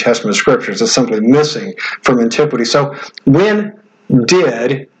the New Testament scriptures. It's simply missing from antiquity. So when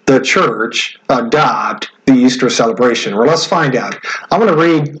did the church adopt the Easter celebration? Well, let's find out. I'm going to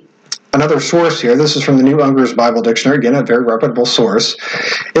read another source here. This is from the New Unger's Bible Dictionary, again, a very reputable source.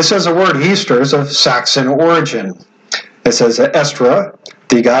 It says the word Easter is of Saxon origin. It says Eostre,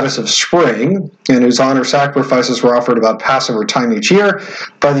 the goddess of spring, in whose honor sacrifices were offered about Passover time each year.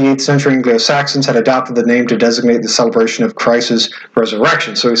 By the 8th century, Anglo-Saxons had adopted the name to designate the celebration of Christ's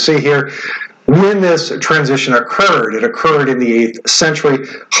resurrection. So we see here, when this transition occurred, it occurred in the 8th century,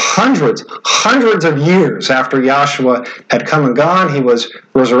 hundreds of years after Yahshua had come and gone. He was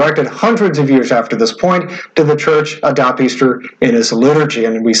resurrected. Hundreds of years after this point did the church adopt Easter in its liturgy.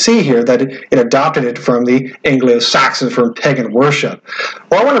 And we see here that it adopted it from the Anglo-Saxons, from pagan worship.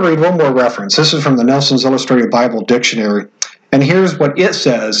 Well, I want to read one more reference. This is from the Nelson's Illustrated Bible Dictionary. And here's what it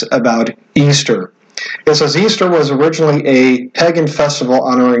says about Easter. It says, Easter was originally a pagan festival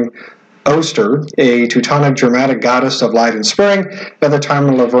honoring Eostre, a Teutonic Germanic goddess of light and spring, at the time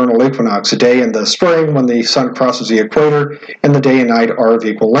of the vernal equinox, a day in the spring when the sun crosses the equator, and the day and night are of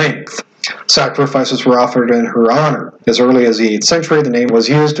equal length. Sacrifices were offered in her honor. As early as the 8th century, the name was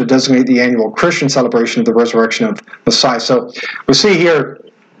used to designate the annual Christian celebration of the resurrection of Messiah. So we see here,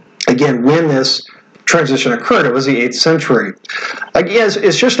 again, when this transition occurred, it was the 8th century. Again,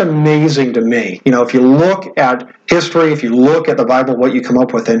 it's just amazing to me. If you look at history, if you look at the Bible, what you come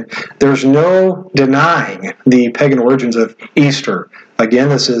up with, and there's no denying the pagan origins of Easter. Again,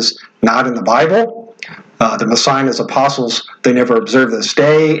 this is not in the Bible. The Messiah and his apostles, they never observed this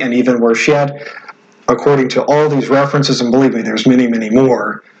day, and even worse yet, according to all these references, and believe me, there's many, many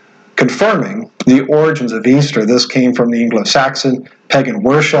more, confirming the origins of Easter. This came from the Anglo-Saxon pagan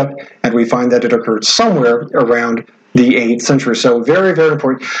worship, and we find that it occurred somewhere around the 8th century. So very, very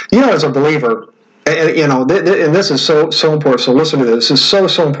important. As a believer, and this is so important. So listen to this. This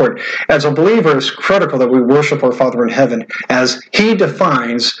is so important. As a believer, it's critical that we worship our Father in heaven as He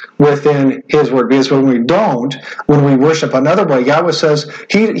defines within His Word. Because when we worship another way, Yahweh says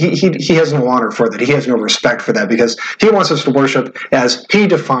He has no honor for that. He has no respect for that, because He wants us to worship as He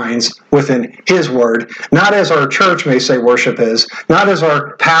defines within His Word, not as our church may say worship is, not as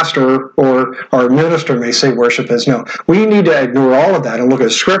our pastor or our minister may say worship is. No, we need to ignore all of that and look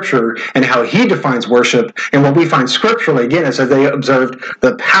at Scripture and how He defines worship. And what we find scripturally, again, is that they observed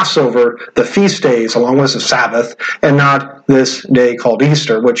the Passover, the feast days, along with the Sabbath, and not about this day called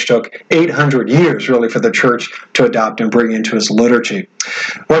Easter, which took 800 years really for the church to adopt and bring into its liturgy.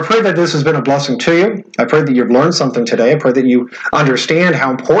 Well, I pray that this has been a blessing to you. I pray that you've learned something today. I pray that you understand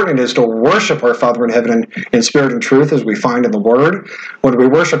how important it is to worship our Father in heaven in spirit and truth, as we find in the Word. When we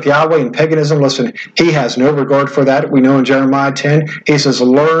worship Yahweh in paganism, listen, he has no regard for that. We know in Jeremiah 10, he says,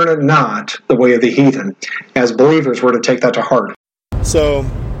 learn not the way of the heathen. As believers, we're to take that to heart. So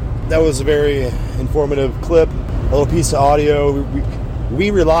that was a very informative clip, a little piece of audio.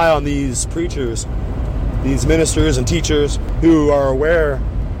 We rely on these preachers, these ministers and teachers who are aware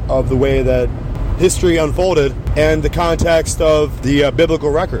of the way that history unfolded and the context of the biblical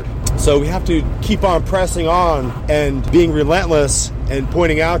record. So we have to keep on pressing on and being relentless and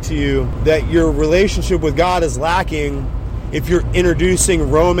pointing out to you that your relationship with God is lacking if you're introducing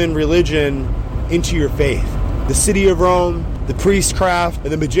Roman religion into your faith. The city of Rome, the priestcraft,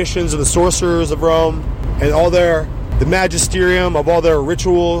 and the magicians and the sorcerers of Rome, and the magisterium of all their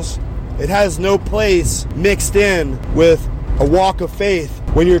rituals, it has no place mixed in with a walk of faith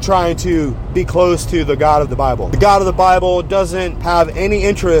when you're trying to be close to the God of the Bible. The God of the Bible doesn't have any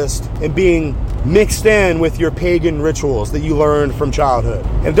interest in being mixed in with your pagan rituals that you learned from childhood.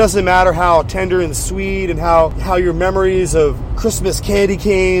 And it doesn't matter how tender and sweet and how your memories of Christmas candy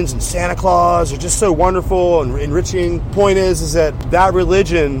canes and Santa Claus are just so wonderful and enriching. Point is that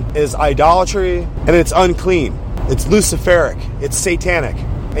religion is idolatry and it's unclean. It's luciferic. It's satanic.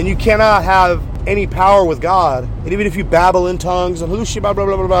 And you cannot have any power with God. And even if you babble in tongues and blah, blah,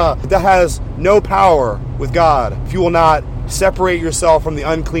 blah, blah, blah, that has no power with God if you will not separate yourself from the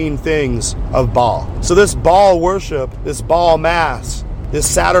unclean things of Baal. So this Baal worship, this Baal mass, this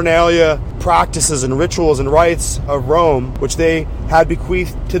Saturnalia practices and rituals and rites of Rome, which they had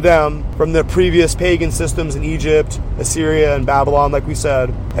bequeathed to them from the previous pagan systems in Egypt, Assyria, and Babylon, like we said.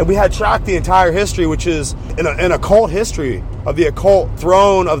 And we had tracked the entire history, which is an occult history of the occult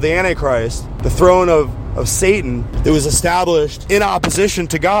throne of the Antichrist, the throne of Satan that was established in opposition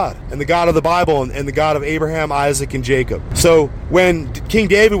to God and the God of the Bible and the God of Abraham, Isaac, and Jacob. So when King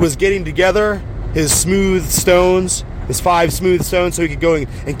David was getting together his smooth stones, his 5 smooth stones, so he could go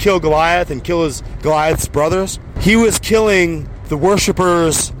and kill Goliath and kill Goliath's brothers, he was killing the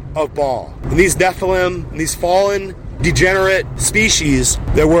worshipers of Baal. And these Nephilim and these fallen, degenerate species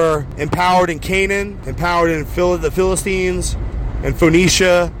that were empowered in Canaan, empowered in the Philistines and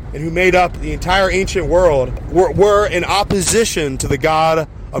Phoenicia, and who made up the entire ancient world, were in opposition to the God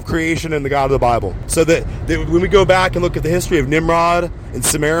of creation and the God of the Bible. So that when we go back and look at the history of Nimrod and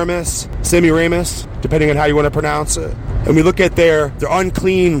Semiramis, depending on how you want to pronounce it, and we look at their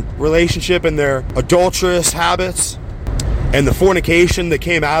unclean relationship and their adulterous habits and the fornication that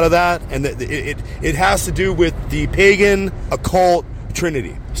came out of that, and it has to do with the pagan occult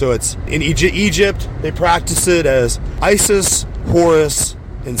trinity. So it's in Egypt, they practice it as Isis, Horus,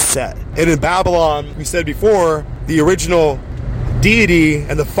 and Set. And in Babylon, we said before, the original deity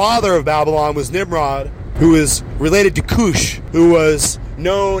and the father of Babylon was Nimrod, who is related to Cush, who was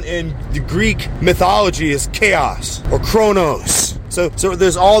known in the Greek mythology as Chaos or Kronos. So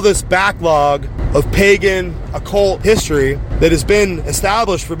there's all this backlog of pagan occult history that has been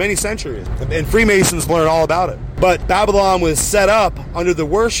established for many centuries, and Freemasons learn all about it. But Babylon was set up under the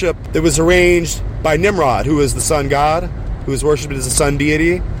worship that was arranged by Nimrod, who was the sun god, who was worshipped as a sun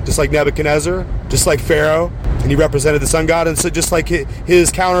deity, just like Nebuchadnezzar, just like Pharaoh, and he represented the sun god. And so just like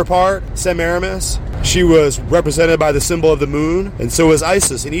his counterpart, Semiramis, she was represented by the symbol of the moon, and so was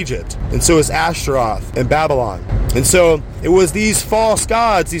Isis in Egypt, and so is Ashtaroth in Babylon. And so it was these false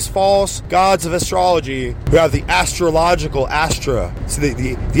gods of astrology, who have the astrological Astra, so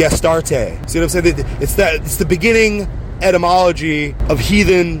the Astarte. See what I'm saying? It's the beginning etymology of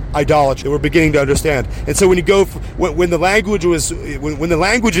heathen idolatry that we're beginning to understand. And so when you go when the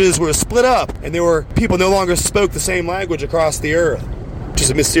languages were split up and there were people no longer spoke the same language across the earth, which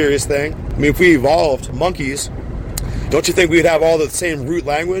is a mysterious thing. I mean, if we evolved monkeys, don't you think we'd have all the same root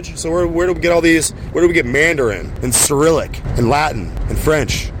language? So where do we get all these? Where do we get Mandarin and Cyrillic and Latin and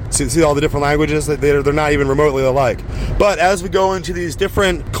French? See all the different languages that they're not even remotely alike. But as we go into these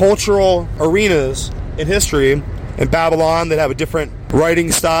different cultural arenas in history, in Babylon, that have a different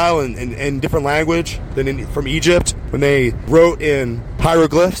writing style and different language than from Egypt, when they wrote in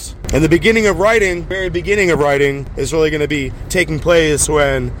hieroglyphs. And the very beginning of writing is really going to be taking place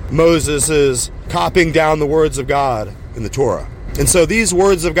when Moses is copying down the words of God in the Torah. And so these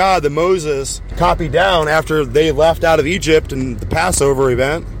words of God that Moses copied down after they left out of Egypt in the Passover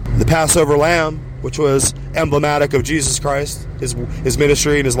event, the Passover lamb, which was emblematic of Jesus Christ, his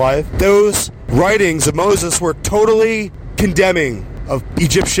ministry and his life, those writings of Moses were totally condemning of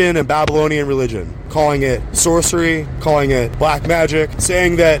Egyptian and Babylonian religion, calling it sorcery, calling it black magic,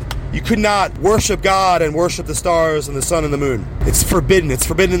 saying that you could not worship God and worship the stars and the sun and the moon. It's forbidden. It's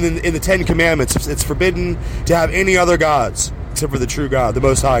forbidden in the Ten Commandments. It's forbidden to have any other gods except for the true God, the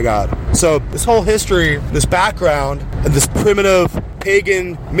Most High God. So this whole history, this background, and this primitive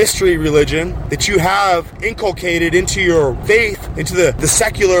pagan mystery religion that you have inculcated into your faith, into the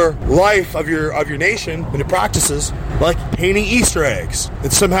secular life of your nation and your practices, like painting Easter eggs.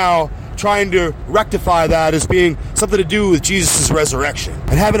 It's somehow trying to rectify that as being something to do with Jesus' resurrection,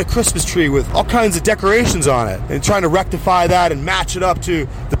 and having a Christmas tree with all kinds of decorations on it, and trying to rectify that and match it up to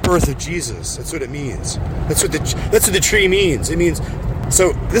the birth of Jesus. That's what it means. That's what the tree means. It means,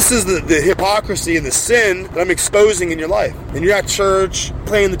 so this is the hypocrisy and the sin that I'm exposing in your life. And you're at church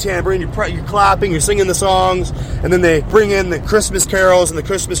playing the tambourine, you're clapping, you're singing the songs, and then they bring in the Christmas carols and the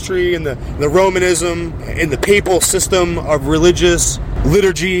Christmas tree and the Romanism and the papal system of religious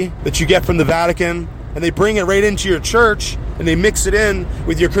liturgy that you get from the Vatican, and they bring it right into your church and they mix it in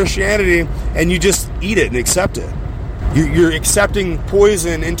with your Christianity, and you just eat it and accept it. You're accepting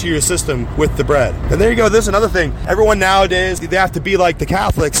poison into your system with the bread. And there you go. There's another thing. Everyone nowadays, they have to be like the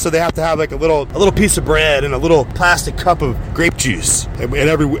Catholics, so they have to have like a little piece of bread and a little plastic cup of grape juice. And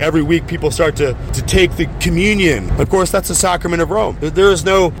every week people start to take the communion. Of course, that's the sacrament of Rome. There is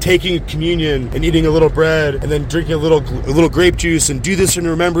no taking communion and eating a little bread and then drinking a little grape juice and do this in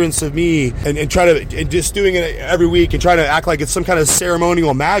remembrance of me, and just doing it every week and trying to act like it's some kind of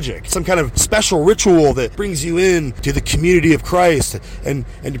ceremonial magic, some kind of special ritual that brings you in to the community of Christ, and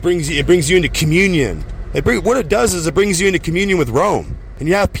it brings you into communion. What it does is it brings you into communion with Rome. And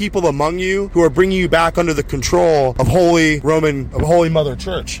you have people among you who are bringing you back under the control of Holy Mother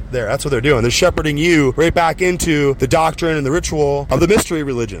Church. That's what they're doing. They're shepherding you right back into the doctrine and the ritual of the mystery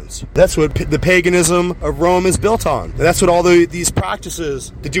religions. That's what the paganism of Rome is built on. And that's what all these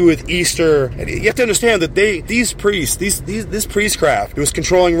practices to do with Easter. And you have to understand that these priests, this priestcraft who was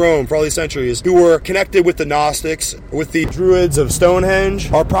controlling Rome for all these centuries, who were connected with the Gnostics, with the Druids of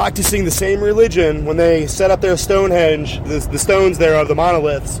Stonehenge, are practicing the same religion when they set up their Stonehenge, the stones there of the monoliths,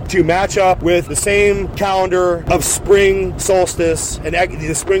 to match up with the same calendar of spring solstice and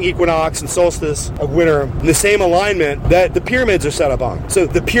the spring equinox and solstice of winter, in the same alignment that the pyramids are set up on. So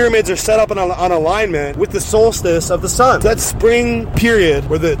the pyramids are set up on alignment with the solstice of the sun. So that spring period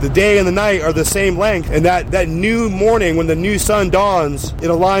where the day and the night are the same length, and that new morning when the new sun dawns, it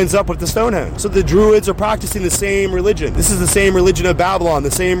aligns up with the Stonehenge. So the Druids are practicing the same religion. This is the same religion of Babylon,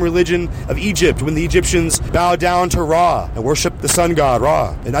 the same religion of Egypt, when the Egyptians bowed down to Ra and worshiped the sun god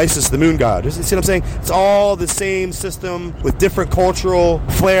Ra, and Isis, the moon god. You see what I'm saying? It's all the same system with different cultural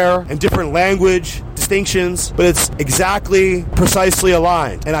flair and different language distinctions, but it's exactly precisely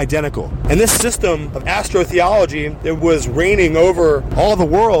aligned and identical. And this system of astrotheology that was reigning over all the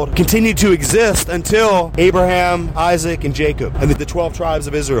world continued to exist until Abraham, Isaac, and Jacob, and the 12 tribes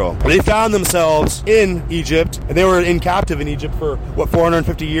of Israel. They found themselves in Egypt, and they were in captive in Egypt for,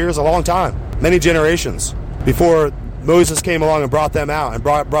 450 years? A long time. Many generations before Moses came along and brought them out and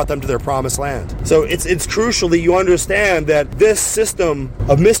brought them to their promised land. So it's crucial that you understand that this system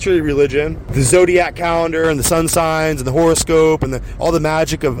of mystery religion, the zodiac calendar and the sun signs and the horoscope and all the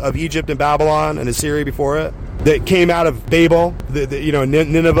magic of Egypt and Babylon and Assyria before it, that came out of Babel,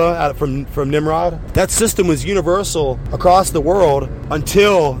 Nineveh, from Nimrod. That system was universal across the world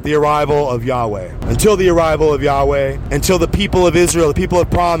until the arrival of Yahweh. Until the people of Israel, the people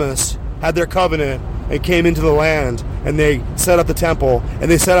of promise, had their covenant and came into the land, and they set up the temple, and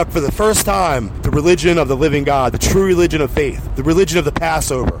they set up for the first time the religion of the living God, the true religion of faith, the religion of the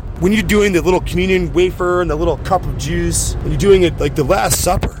Passover. When you're doing the little communion wafer and the little cup of juice, and you're doing it like the Last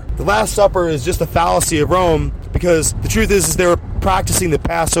Supper. The Last Supper is just a fallacy of Rome, because the truth is they were practicing the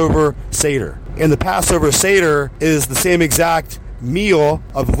Passover Seder. And the Passover Seder is the same exact meal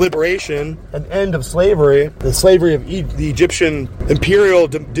of liberation and end of slavery, the slavery of the Egyptian imperial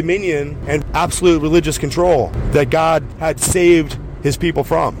dominion and absolute religious control that God had saved his people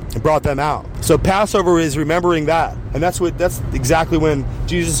from and brought them out. So Passover is remembering that, and that's exactly when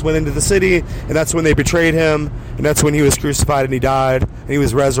Jesus went into the city, and that's when they betrayed him, and that's when he was crucified and he died, and he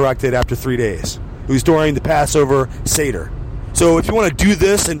was resurrected after 3 days. It was during the Passover Seder. So if you want to do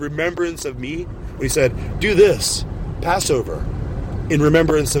this in remembrance of me, when he said, do this, Passover, in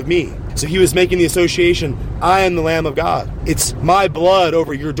remembrance of me. So he was making the association, I am the Lamb of God. It's my blood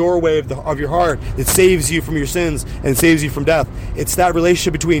over your doorway of your heart that saves you from your sins and saves you from death. It's that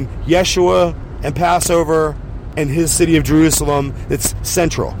relationship between Yeshua and Passover and his city of Jerusalem that's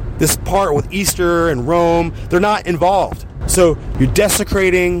central. This part with Easter and Rome, they're not involved. So you're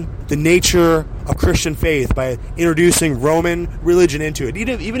desecrating the nature of Christian faith by introducing Roman religion into it,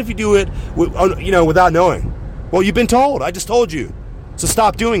 even if you do it without knowing. Well, you've been told. I just told you. So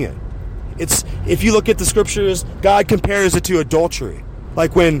stop doing it. If you look at the scriptures, God compares it to adultery.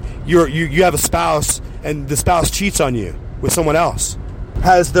 Like when you have a spouse and the spouse cheats on you with someone else,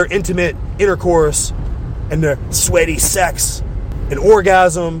 has their intimate intercourse and their sweaty sex and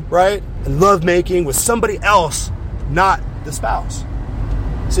orgasm, right? And lovemaking with somebody else, not the spouse.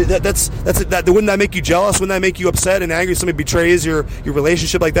 See, wouldn't that make you jealous? Wouldn't that make you upset and angry if somebody betrays your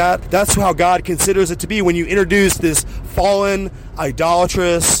relationship like that? That's how God considers it to be when you introduce this fallen,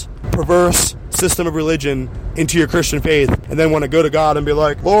 idolatrous, perverse system of religion into your Christian faith and then want to go to God and be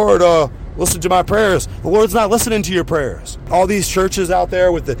like, Lord, listen to my prayers. The Lord's not listening to your prayers. All these churches out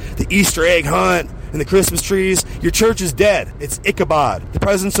there with the Easter egg hunt and the Christmas trees, your church is dead. It's Ichabod. The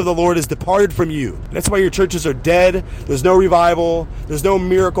presence of the Lord has departed from you. And that's why your churches are dead. There's no revival. There's no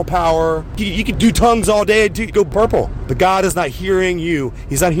miracle power. You can do tongues all day, go purple. But God is not hearing you.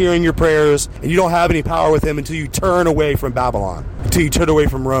 He's not hearing your prayers. And you don't have any power with him until you turn away from Babylon, until you turn away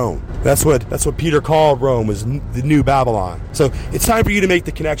from Rome. That's what Peter called Rome, was the new Babylon. So it's time for you to make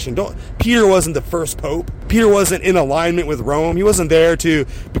the connection. Peter wasn't the first pope. Peter wasn't in alignment with Rome. He wasn't there to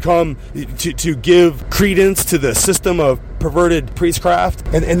give credence to the system of perverted priestcraft,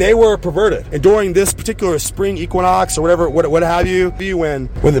 and they were perverted. And during this particular spring equinox or whatever, what have you, when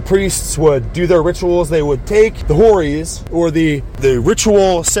the priests would do their rituals, they would take the houris or the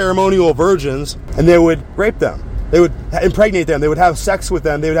ritual ceremonial virgins, and they would rape them. They would impregnate them. They would have sex with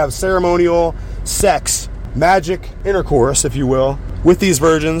them. They would have ceremonial sex, magic intercourse, if you will, with these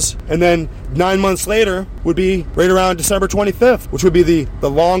virgins. And then 9 months later would be right around December 25th, which would be the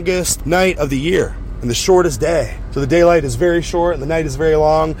longest night of the year and the shortest day. So the daylight is very short and the night is very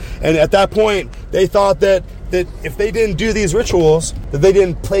long. And at that point, they thought that if they didn't do these rituals, that they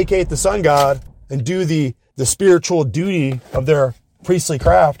didn't placate the sun god and do the spiritual duty of their priestly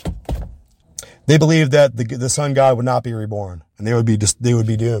craft, they believed that the sun god would not be reborn and they would be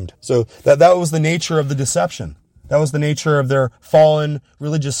doomed. So that was the nature of the deception. That was the nature of their fallen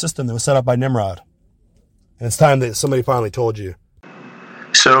religious system that was set up by Nimrod. And it's time that somebody finally told you.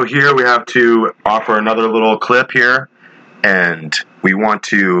 So here we have to offer another little clip here, and we want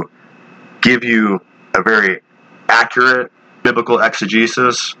to give you a very accurate biblical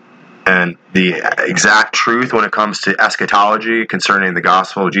exegesis and the exact truth when it comes to eschatology concerning the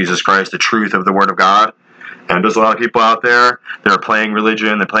gospel of Jesus Christ, the truth of the Word of God. And there's a lot of people out there that are playing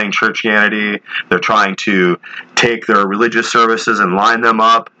religion, they're playing churchianity, they're trying to take their religious services and line them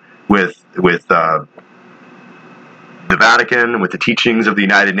up with the Vatican, with the teachings of the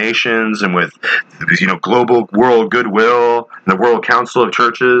United Nations, and with global world goodwill and the World Council of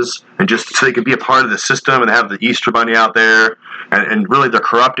Churches, and just so they can be a part of the system and have the Easter Bunny out there, and really they're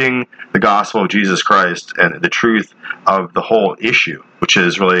corrupting the gospel of Jesus Christ and the truth of the whole issue, which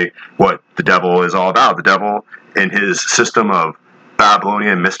is really what the devil is all about. The devil, in his system of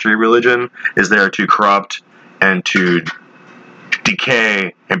Babylonian mystery religion, is there to corrupt and to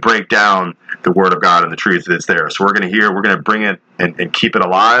decay and break down the Word of God and the truth that's there. So we're going to bring it and keep it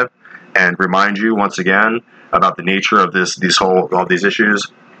alive and remind you once again about the nature of all these issues.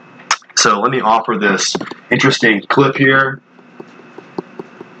 So let me offer this interesting clip here.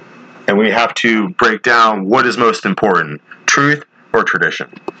 And we have to break down what is most important, truth or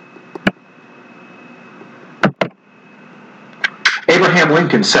tradition. Abraham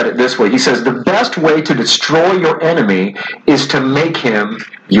Lincoln said it this way. He says, the best way to destroy your enemy is to make him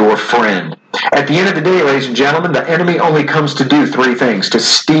your friend. At the end of the day, ladies and gentlemen, the enemy only comes to do three things: to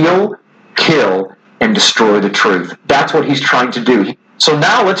steal, kill, and destroy the truth. That's what he's trying to do. So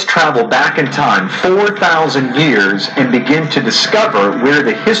now let's travel back in time 4,000 years and begin to discover where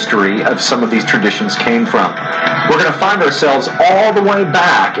the history of some of these traditions came from. We're going to find ourselves all the way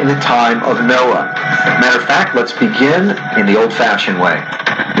back in the time of Noah. Matter of fact, let's begin in the old-fashioned way.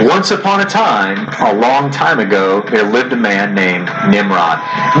 Once upon a time, a long time ago, there lived a man named Nimrod.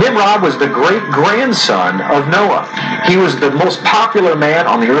 Nimrod was the great-grandson of Noah. He was the most popular man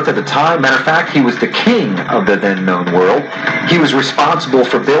on the earth at the time. Matter of fact, he was the king of the then-known world. He was responsible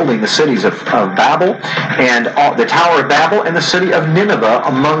for building the cities of Babel and the Tower of Babel and the city of Nineveh,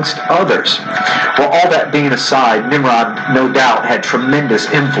 amongst others. Well, all that being aside, Nimrod no doubt had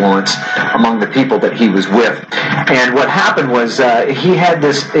tremendous influence among the people that he was with. And what happened was he had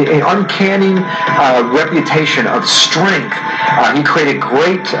this uncanny reputation of strength. He created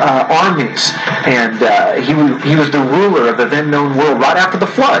great armies, and he was the ruler of the then-known world right after the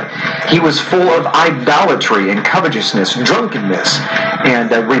flood. He was full of idolatry and covetousness, drunkenness, and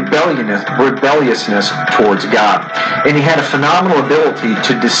rebelliousness towards God. And he had a phenomenal ability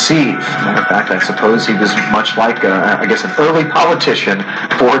to deceive. Matter of fact, I suppose he was much like, an early politician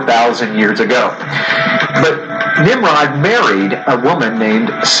 4,000 years ago. But Nimrod married a woman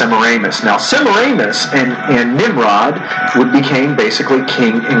named Semiramis. Now, Semiramis and Nimrod became basically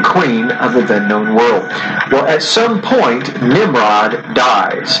king and queen of the then-known world. Well, at some point, Nimrod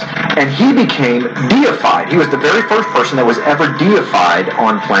dies, and he became deified. He was the very first person that was ever deified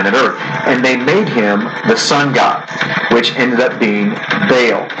on planet Earth, and they made him the sun god, which ended up being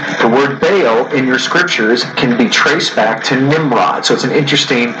Baal. The word Baal in your scriptures can be traced back to Nimrod, so it's an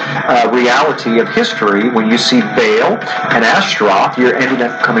interesting reality of history. When you see Baal and Ashtaroth, you're ending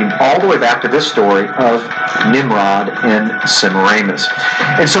up coming all the way back to this story of Nimrod and Semiramis.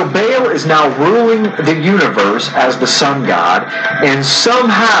 And so Baal is now ruling the universe as the sun god, and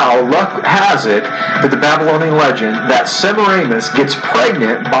somehow luck has it that the Babylonian legend that Semiramis gets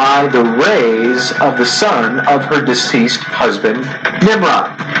pregnant by the rays of the sun of her deceased husband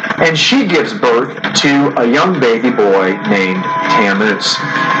Nimrod, and she gives birth to a young baby boy named Tammuz.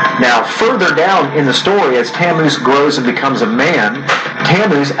 Now, further down in the story, as Tammuz grows and becomes a man,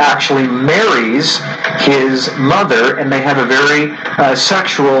 Tammuz actually marries his mother, and they have a very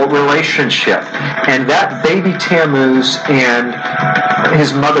sexual relationship. And that baby Tammuz and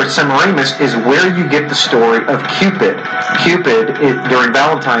his mother Semiramis is where you get the story of Cupid. Cupid, during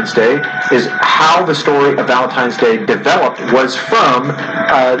Valentine's Day, is how the story of Valentine's Day developed, was from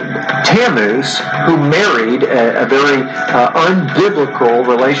Tammuz, who married a very unbiblical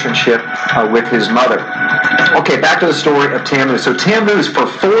relationship with his mother. Okay, back to the story of Tammuz. So Tammuz, for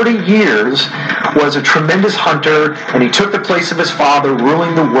 40 years, was a tremendous hunter, and he took the place of his father,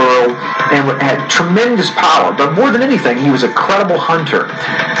 ruling the world, and had tremendous power. But more than anything, he was a credible hunter.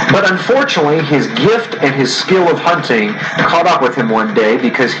 But unfortunately, his gift and his skill of hunting caught up with him one day,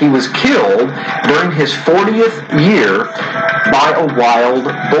 because he was killed during his 40th year by a wild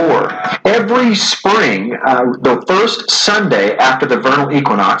boar. Every spring, the first Sunday after the vernal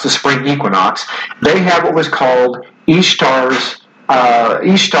equinox, the spring equinox, they had what was called Eostre's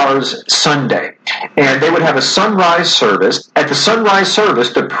Sunday. And they would have a sunrise service. At the sunrise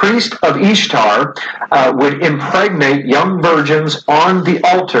service, the priest of Eostre would impregnate young virgins on the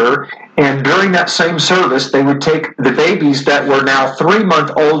altar, and during that same service, they would take the babies that were now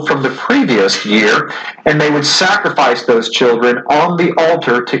 3-month-old from the previous year, and they would sacrifice those children on the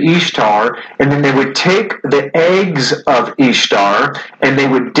altar to Eostre, and then they would take the eggs of Eostre, and they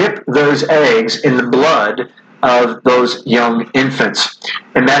would dip those eggs in the blood of those young infants.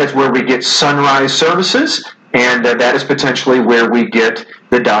 And that is where we get sunrise services, and that is potentially where we get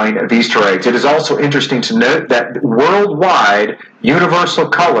the dying of Easter eggs. It is also interesting to note that worldwide universal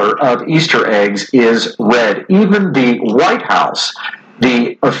color of Easter eggs is red. Even the White House,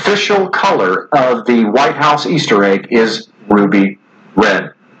 the official color of the White House Easter egg is ruby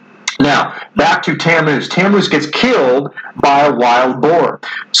red. Now, back to Tammuz. Tammuz gets killed by a wild boar.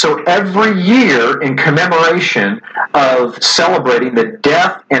 So every year, in commemoration of celebrating the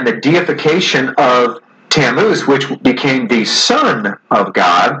death and the deification of Tammuz, which became the son of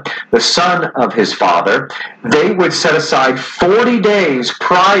God, the son of his father, they would set aside 40 days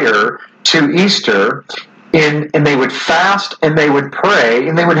prior to Easter, and they would fast and they would pray,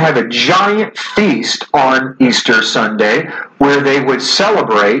 and they would have a giant feast on Easter Sunday where they would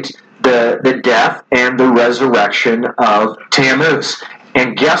celebrate the death and the resurrection of Tammuz.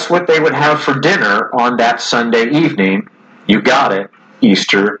 And guess what they would have for dinner on that Sunday evening? You got it,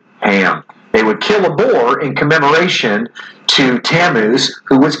 Easter ham. They would kill a boar in commemoration to Tammuz,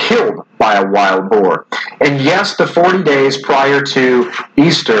 who was killed by a wild boar. And yes, the 40 days prior to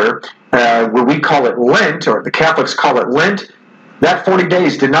Easter, where we call it Lent, or the Catholics call it Lent, that 40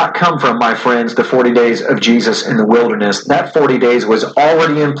 days did not come from, my friends, the 40 days of Jesus in the wilderness. That 40 days was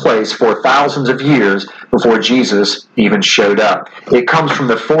already in place for thousands of years before Jesus even showed up. It comes from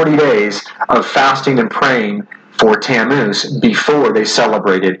the 40 days of fasting and praying for Tammuz before they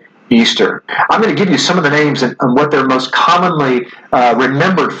celebrated Easter. I'm going to give you some of the names and what they're most commonly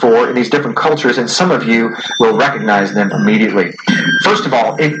remembered for in these different cultures, and some of you will recognize them immediately. First of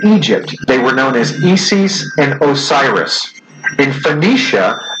all, in Egypt, they were known as Isis and Osiris. In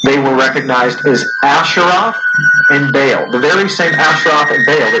Phoenicia, they were recognized as Asheroth and Baal, the very same Asheroth and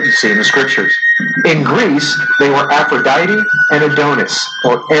Baal that you see in the scriptures. In Greece, they were Aphrodite and Adonis,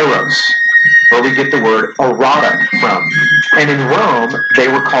 or Eros, where we get the word erotic from. And in Rome, they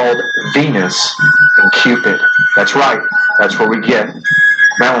were called Venus and Cupid. That's right. That's where we get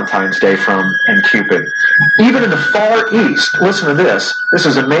Valentine's Day from and Cupid. Even in the Far East, listen to this. This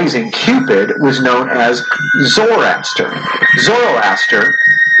is amazing. Cupid was known as Zoroaster. Zoroaster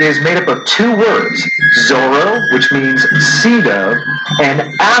is made up of two words, Zoro, which means seed of, and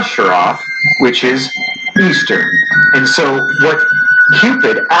Asheroth, which is Easter. And so what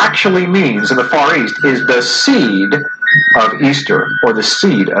Cupid actually means in the Far East is the seed of Easter, or the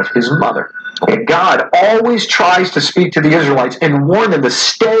seed of his mother. And God always tries to speak to the Israelites and warn them to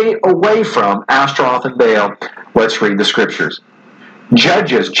stay away from Ashtaroth and Baal. Let's read the scriptures.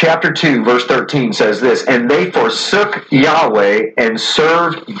 Judges chapter 2 verse 13 says this, and they forsook Yahweh and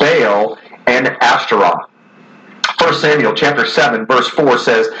served Baal and Ashtaroth. 1 Samuel chapter 7 verse 4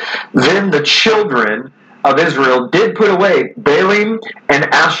 says, then the children of Israel did put away Baalim and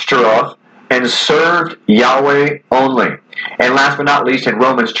Ashtaroth and served Yahweh only. And last but not least, in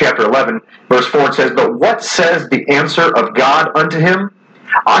Romans chapter 11 verse 4 it says, but what says the answer of God unto him?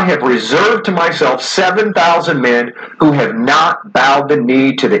 I have reserved to myself 7,000 men who have not bowed the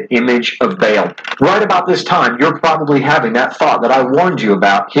knee to the image of Baal. Right about this time, you're probably having that thought that I warned you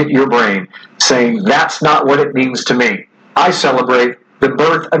about hit your brain, saying, that's not what it means to me. I celebrate the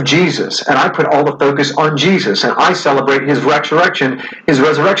birth of Jesus, and I put all the focus on Jesus, and I celebrate his resurrection,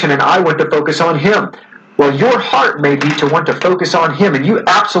 and I want to focus on him. Well, your heart may be to want to focus on him, and you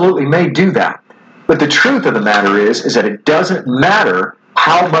absolutely may do that. But the truth of the matter is that it doesn't matter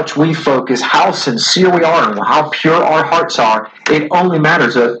how much we focus, how sincere we are, and how pure our hearts are. It only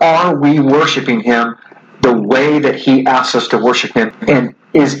matters that are we worshiping him the way that he asks us to worship him, and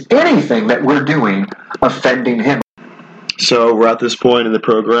is anything that we're doing offending him? So we're at this point in the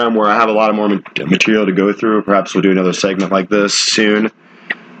program where I have a lot of more material to go through. Perhaps we'll do another segment like this soon.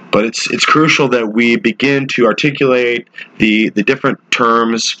 But it's crucial that we begin to articulate the different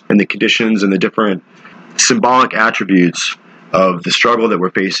terms and the conditions and the different symbolic attributes of the struggle that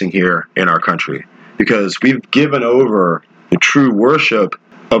we're facing here in our country. Because we've given over the true worship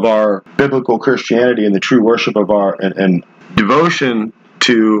of our biblical Christianity and the true worship of our and devotion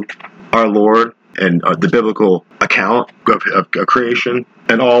to our Lord and the biblical account of creation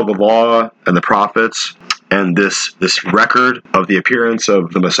and all the law and the prophets and this record of the appearance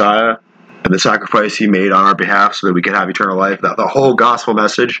of the Messiah and the sacrifice he made on our behalf so that we could have eternal life, the whole gospel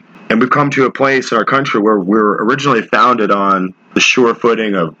message. And we've come to a place in our country where we're originally founded on the sure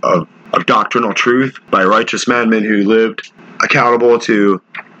footing of doctrinal truth by righteous men who lived accountable to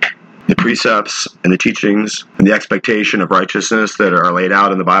the precepts and the teachings and the expectation of righteousness that are laid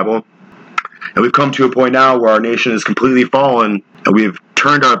out in the Bible. And we've come to a point now where our nation is completely fallen, and we've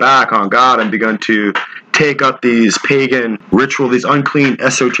turned our back on God and begun to take up these pagan ritual, these unclean,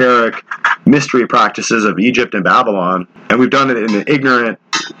 esoteric mystery practices of Egypt and Babylon. And we've done it in an ignorant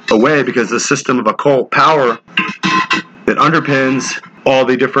way because the system of occult power that underpins all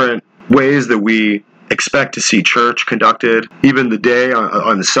the different ways that we expect to see church conducted, even the day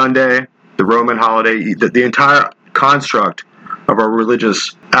on the Sunday, the Roman holiday, the entire construct of our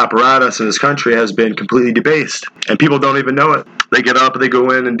religious apparatus in this country has been completely debased, and people don't even know it. They get up and they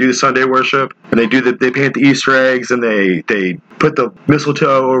go in and do the Sunday worship, and they paint the Easter eggs, and they put the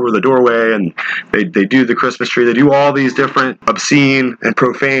mistletoe over the doorway, and they do the Christmas tree. They do all these different obscene and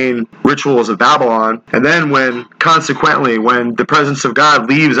profane rituals of Babylon. And then when the presence of God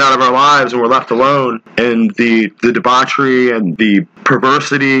leaves out of our lives and we're left alone, and the debauchery and the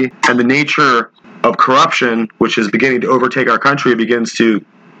perversity and the nature of corruption, which is beginning to overtake our country, begins to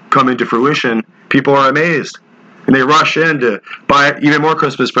come into fruition, people are amazed. And they rush in to buy even more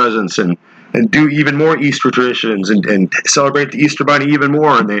Christmas presents and do even more Easter traditions and celebrate the Easter Bunny even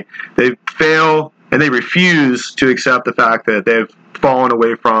more. And they fail and they refuse to accept the fact that they've fallen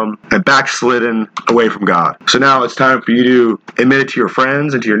away from and backslidden away from God. So now it's time for you to admit it to your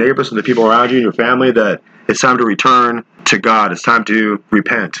friends and to your neighbors and the people around you and your family that it's time to return to God. It's time to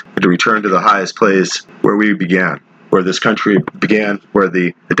repent and to return to the highest place where we began, where this country began, where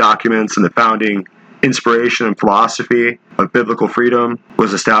the documents and the founding inspiration and philosophy of biblical freedom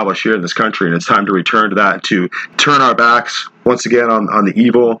was established here in this country. And it's time to return to that and to turn our backs once again on the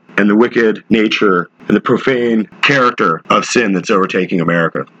evil and the wicked nature and the profane character of sin that's overtaking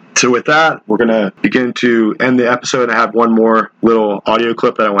America. So with that, we're going to begin to end the episode. I have one more little audio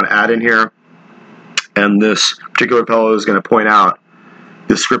clip that I want to add in here. And this particular fellow is going to point out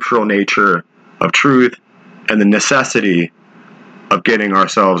the scriptural nature of truth and the necessity of getting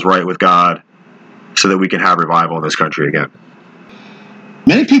ourselves right with God so that we can have revival in this country again.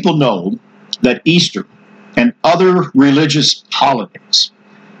 Many people know that Easter and other religious holidays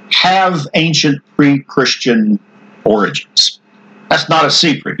have ancient pre-Christian origins. That's not a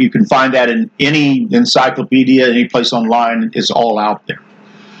secret. You can find that in any encyclopedia, any place online. It's all out there.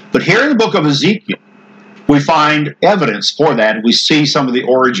 But here in the book of Ezekiel, we find evidence for that, and we see some of the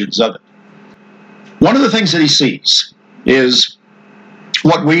origins of it. One of the things that he sees is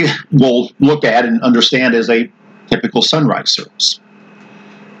what we will look at and understand as a typical sunrise service.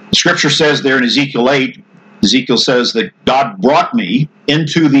 The scripture says there in Ezekiel 8, Ezekiel says that God brought me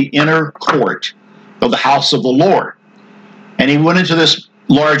into the inner court of the house of the Lord. And he went into this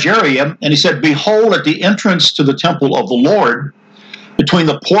large area, and he said, behold, at the entrance to the temple of the Lord, between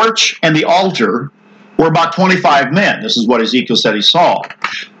the porch and the altar, were about 25 men. This is what Ezekiel said he saw.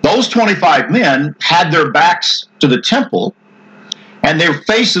 Those 25 men had their backs to the temple, and their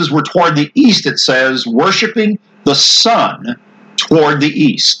faces were toward the east, it says, worshiping the sun toward the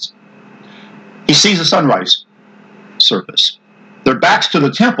east. He sees a sunrise service. Their backs to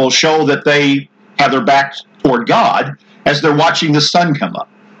the temple show that they have their backs toward God as they're watching the sun come up.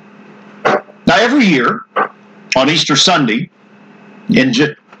 Now, every year on Easter Sunday, in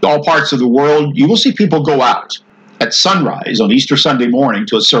all parts of the world, you will see people go out at sunrise on Easter Sunday morning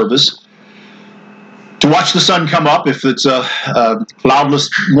to a service to watch the sun come up if it's a cloudless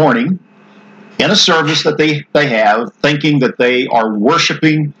morning, in a service that they have, thinking that they are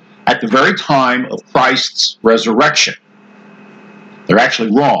worshiping at the very time of Christ's resurrection. They're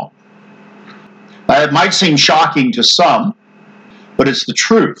actually wrong. It might seem shocking to some, but it's the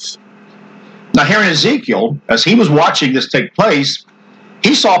truth. Now, here in Ezekiel, as he was watching this take place,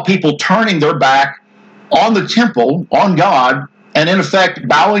 he saw people turning their back on the temple, on God, and in effect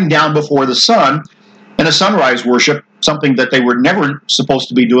bowing down before the sun in a sunrise worship, something that they were never supposed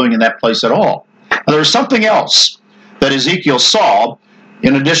to be doing in that place at all. Now, there was something else that Ezekiel saw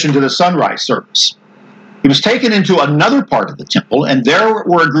in addition to the sunrise service. He was taken into another part of the temple, and there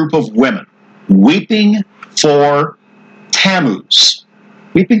were a group of women weeping for Tammuz.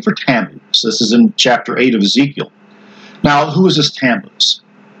 Weeping for Tammuz. This is in chapter 8 of Ezekiel. Now, who is this Tammuz?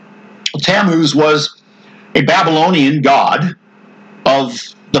 Well, Tammuz was a Babylonian god of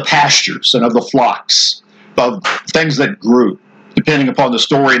the pastures and of the flocks, of things that grew. Depending upon the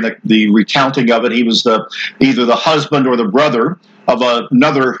story and the recounting of it, he was either the husband or the brother of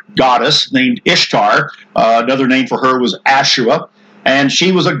another goddess named Ishtar. Another name for her was Ashura, and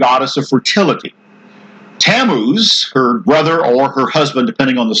she was a goddess of fertility. Tammuz, her brother or her husband,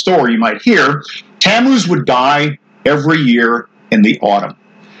 depending on the story you might hear, Tammuz would die every year in the autumn,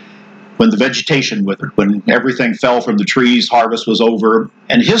 when the vegetation withered, when everything fell from the trees, harvest was over,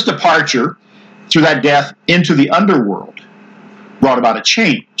 and his departure through that death into the underworld brought about a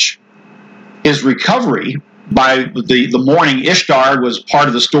change. His recovery by the mourning Ishtar was part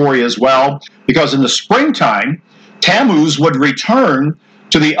of the story as well, because in the springtime, Tammuz would return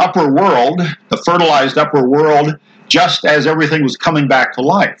to the upper world, the fertilized upper world, just as everything was coming back to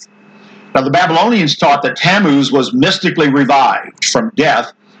life. Now, the Babylonians taught that Tammuz was mystically revived from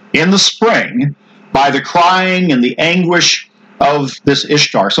death in the spring by the crying and the anguish of this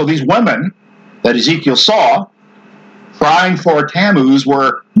Ishtar. So these women that Ezekiel saw crying for Tammuz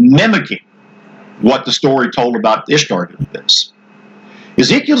were mimicking what the story told about Ishtar doing this.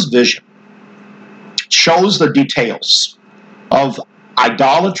 Ezekiel's vision shows the details of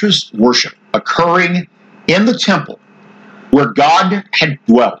idolatrous worship occurring in the temple where God had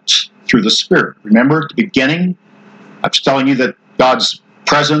dwelt through the Spirit. Remember at the beginning, I was telling you that God's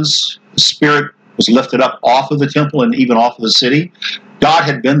presence, the Spirit, was lifted up off of the temple and even off of the city. God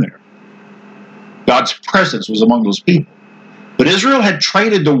had been there. God's presence was among those people. But Israel had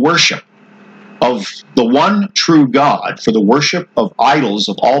traded the worship of the one true God for the worship of idols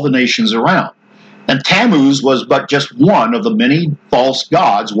of all the nations around. And Tammuz was but just one of the many false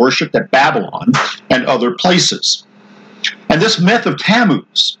gods worshipped at Babylon and other places. And this myth of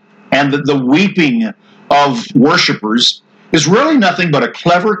Tammuz and the weeping of worshipers is really nothing but a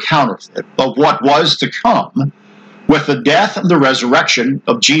clever counterfeit of what was to come with the death and the resurrection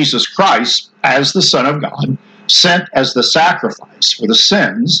of Jesus Christ as the Son of God, sent as the sacrifice for the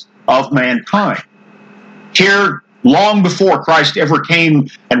sins of mankind. Here, long before Christ ever came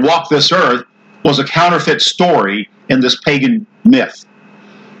and walked this earth, was a counterfeit story in this pagan myth.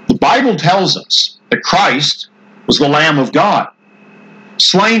 The Bible tells us that Christ was the Lamb of God,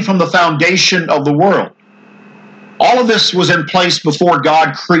 slain from the foundation of the world. All of this was in place before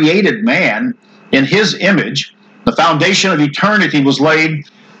God created man in his image. The foundation of eternity was laid.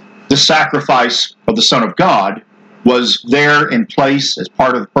 The sacrifice of the Son of God was there in place as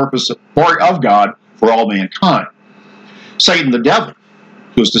part of the purpose of God for all mankind. Satan, the devil,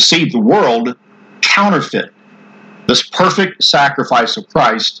 who has deceived the world, counterfeit this perfect sacrifice of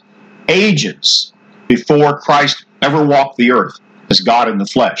Christ ages before Christ ever walked the earth as God in the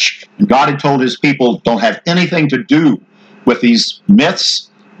flesh. And God had told his people, don't have anything to do with these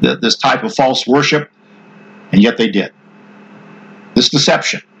myths, this type of false worship, and yet they did. This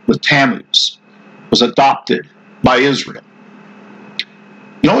deception with Tammuz was adopted by Israel.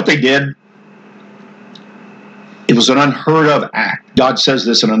 You know what they did? It was an unheard of act. God says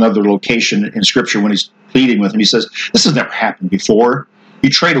this in another location in Scripture when he's pleading with him. He says, this has never happened before. You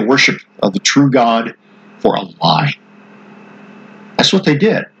trade a worship of the true God for a lie. That's what they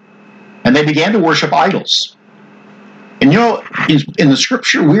did. And they began to worship idols. And you know, in the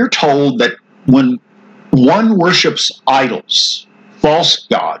Scripture, we're told that when one worships idols, false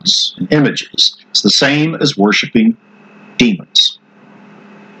gods and images, it's the same as worshiping demons.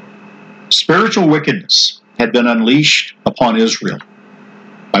 Spiritual wickedness had been unleashed upon Israel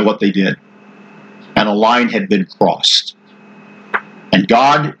by what they did, and a line had been crossed. And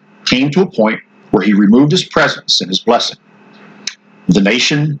God came to a point where he removed his presence and his blessing. The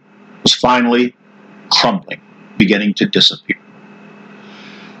nation was finally crumbling, beginning to disappear.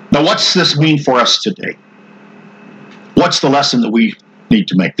 Now, what's this mean for us today? What's the lesson that we need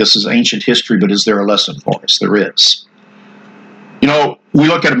to make? This is ancient history, but is there a lesson for us? There is. You know, we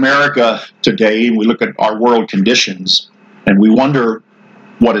look at America today, and we look at our world conditions, and we wonder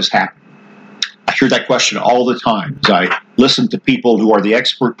what has happened. I hear that question all the time as I listen to people who are the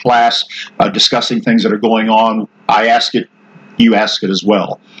expert class discussing things that are going on. I ask it, you ask it as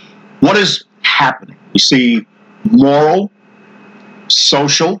well. What is happening? We see moral,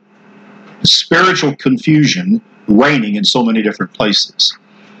 social, spiritual confusion reigning in so many different places.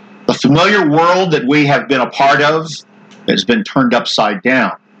 The familiar world that we have been a part of has been turned upside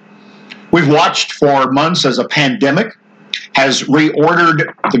down. We've watched for months as a pandemic has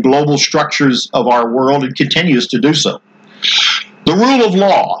reordered the global structures of our world and continues to do so. The rule of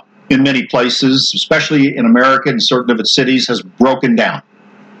law in many places, especially in America and certain of its cities, has broken down.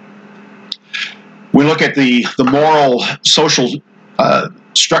 We look at the moral, social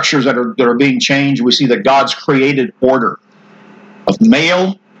structures that are being changed. We see that God's created order of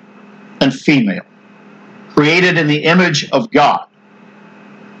male and female, created in the image of God,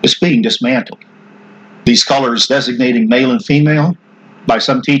 is being dismantled. These colors designating male and female, by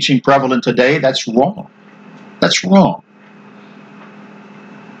some teaching prevalent today, that's wrong. That's wrong.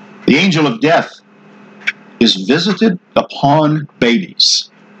 The angel of death is visited upon babies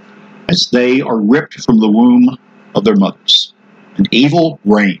as they are ripped from the womb of their mothers, and evil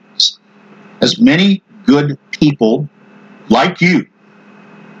reigns. As many good people like you,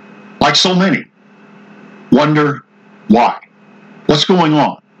 like so many, wonder why. What's going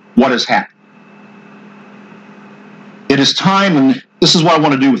on? What has happened? It is time, and this is what I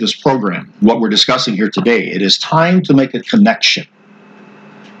want to do with this program, what we're discussing here today. It is time to make a connection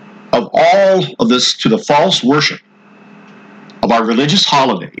of all of this to the false worship of our religious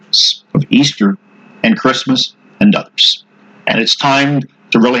holidays of Easter and Christmas and others. And it's time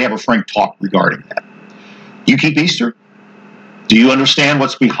to really have a frank talk regarding that. Do you keep Easter? Do you understand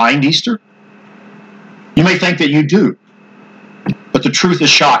what's behind Easter? You may think that you do, but the truth is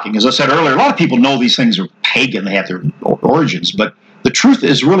shocking. As I said earlier, a lot of people know these things are pagan, they have their origins, but the truth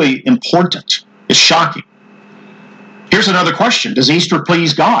is really important. It's shocking. Here's another question. Does Easter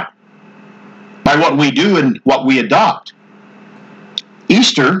please God by what we do and what we adopt?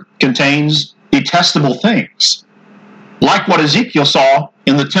 Easter contains detestable things, like what Ezekiel saw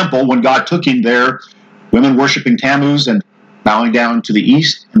in the temple when God took him there, women worshiping Tammuz and bowing down to the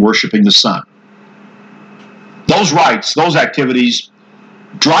east and worshiping the sun. Those rites, those activities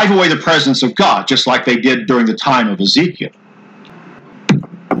drive away the presence of God, just like they did during the time of Ezekiel.